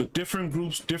 but different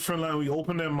groups, different language. We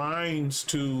open their minds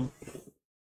to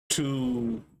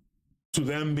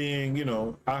them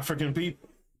being, African people,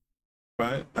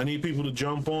 right? I need people to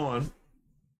jump on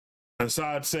and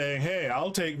start saying, hey, I'll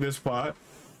take this part,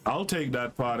 I'll take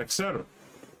that part, etc.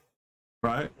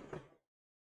 Right?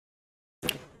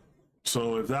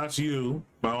 So if that's you,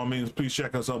 by all means, please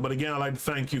check us out. But again, I'd like to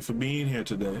thank you for being here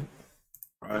today.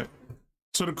 Right?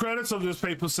 So the credits of this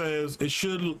paper says, I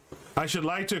should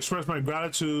like to express my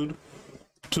gratitude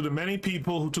to the many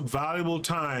people who took valuable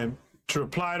time to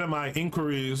reply to my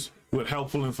inquiries with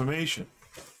helpful information.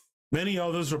 Many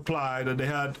others replied that they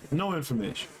had no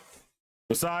information.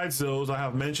 Besides those I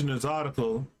have mentioned in this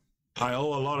article, I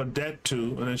owe a lot of debt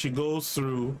to, and then she goes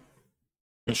through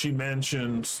and she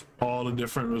mentions all the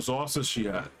different resources she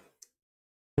had.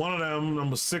 One of them,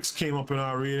 number 6, came up in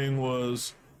our reading,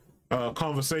 was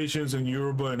Conversations in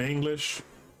Yoruba and English.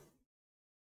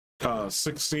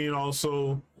 16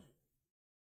 also,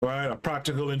 right, A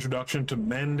Practical Introduction to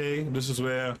Mende. This is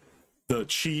where the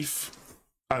chief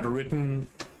had written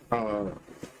a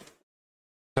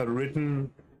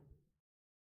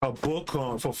book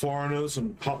for foreigners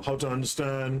and how to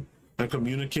understand and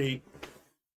communicate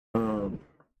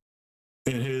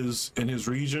in his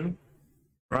region,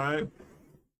 right?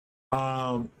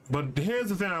 But here's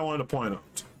the thing I want to point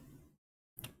out.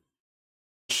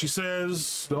 She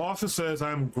says, the author says,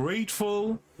 I'm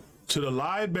grateful to the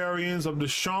librarians of the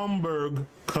Schomburg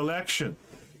collection,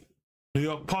 New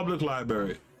York Public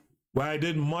Library, where I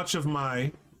did much of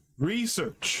my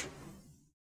research.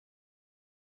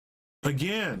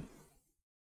 Again,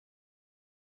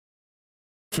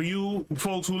 for you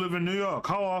folks who live in New York,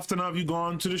 how often have you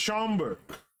gone to the Schomburg?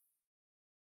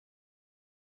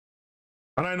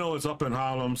 And I know it's up in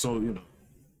Harlem, so,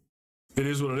 it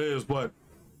is what it is, but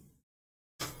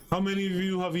how many of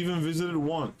you have even visited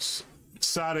once,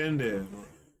 sat in there,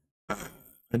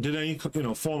 and did any,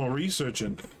 formal research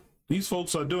in there? These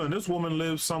folks are doing. This woman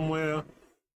lives somewhere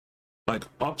like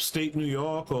upstate New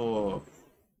York or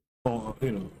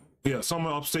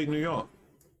somewhere upstate New York,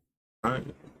 right?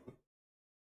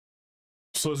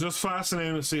 So it's just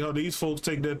fascinating to see how these folks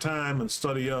take their time and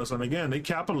study us. And again, they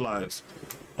capitalize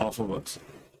off of us.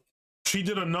 She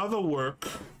did another work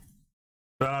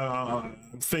that I'm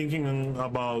thinking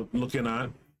about looking at,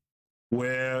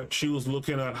 where she was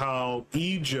looking at how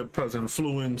Egypt has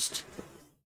influenced,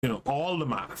 all the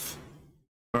math,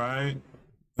 right?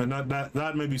 And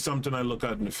that may be something I look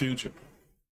at in the future.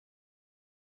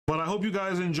 But I hope you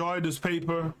guys enjoyed this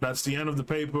paper. That's the end of the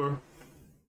paper.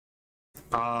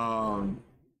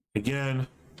 Again,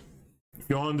 if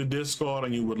you're on the Discord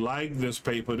and you would like this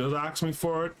paper, just ask me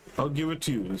for it. I'll give it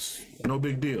to you. It's no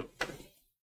big deal.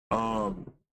 But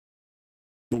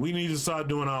we need to start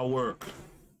doing our work.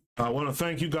 I want to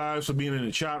thank you guys for being in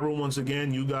the chat room once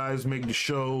again. You guys make the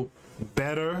show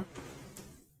better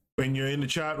when you're in the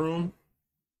chat room.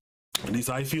 At least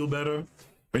I feel better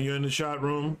when you're in the chat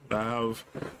room. I have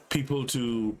people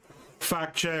to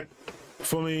fact check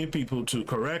for me, people to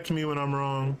correct me when I'm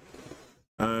wrong,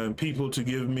 and people to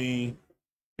give me,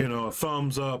 a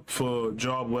thumbs up for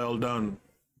job well done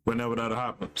whenever that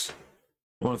happens.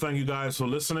 I want to thank you guys for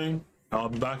listening. I'll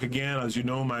be back again. As you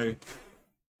know, my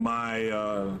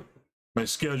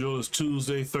schedule is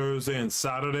Tuesday, Thursday, and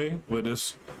Saturday where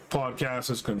this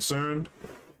podcast is concerned.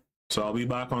 So I'll be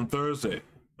back on Thursday.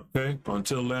 Okay?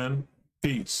 Until then,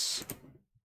 peace.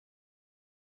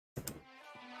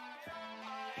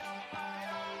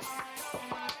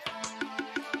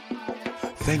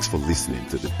 Thanks for listening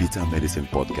to the Bitter Medicine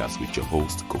Podcast with your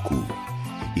host, Koku.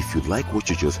 If you like what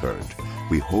you just heard,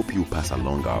 we hope you pass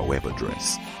along our web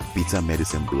address,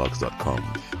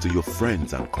 bittermedicineblogs.com, to your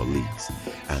friends and colleagues,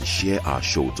 and share our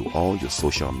show to all your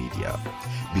social media.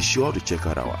 Be sure to check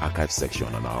out our archive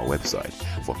section on our website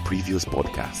for previous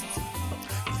podcasts.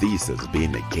 This has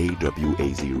been a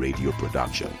KWAZ radio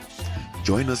production.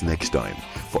 Join us next time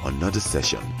for another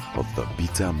session of the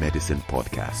Bitter Medicine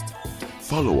Podcast.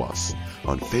 Follow us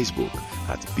on Facebook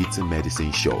at Bitter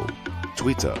Medicine Show,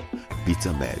 Twitter,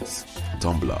 Bitter Meds,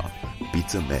 Tumblr,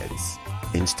 Bitter Meds,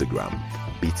 Instagram,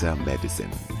 Bitter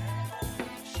Medicine.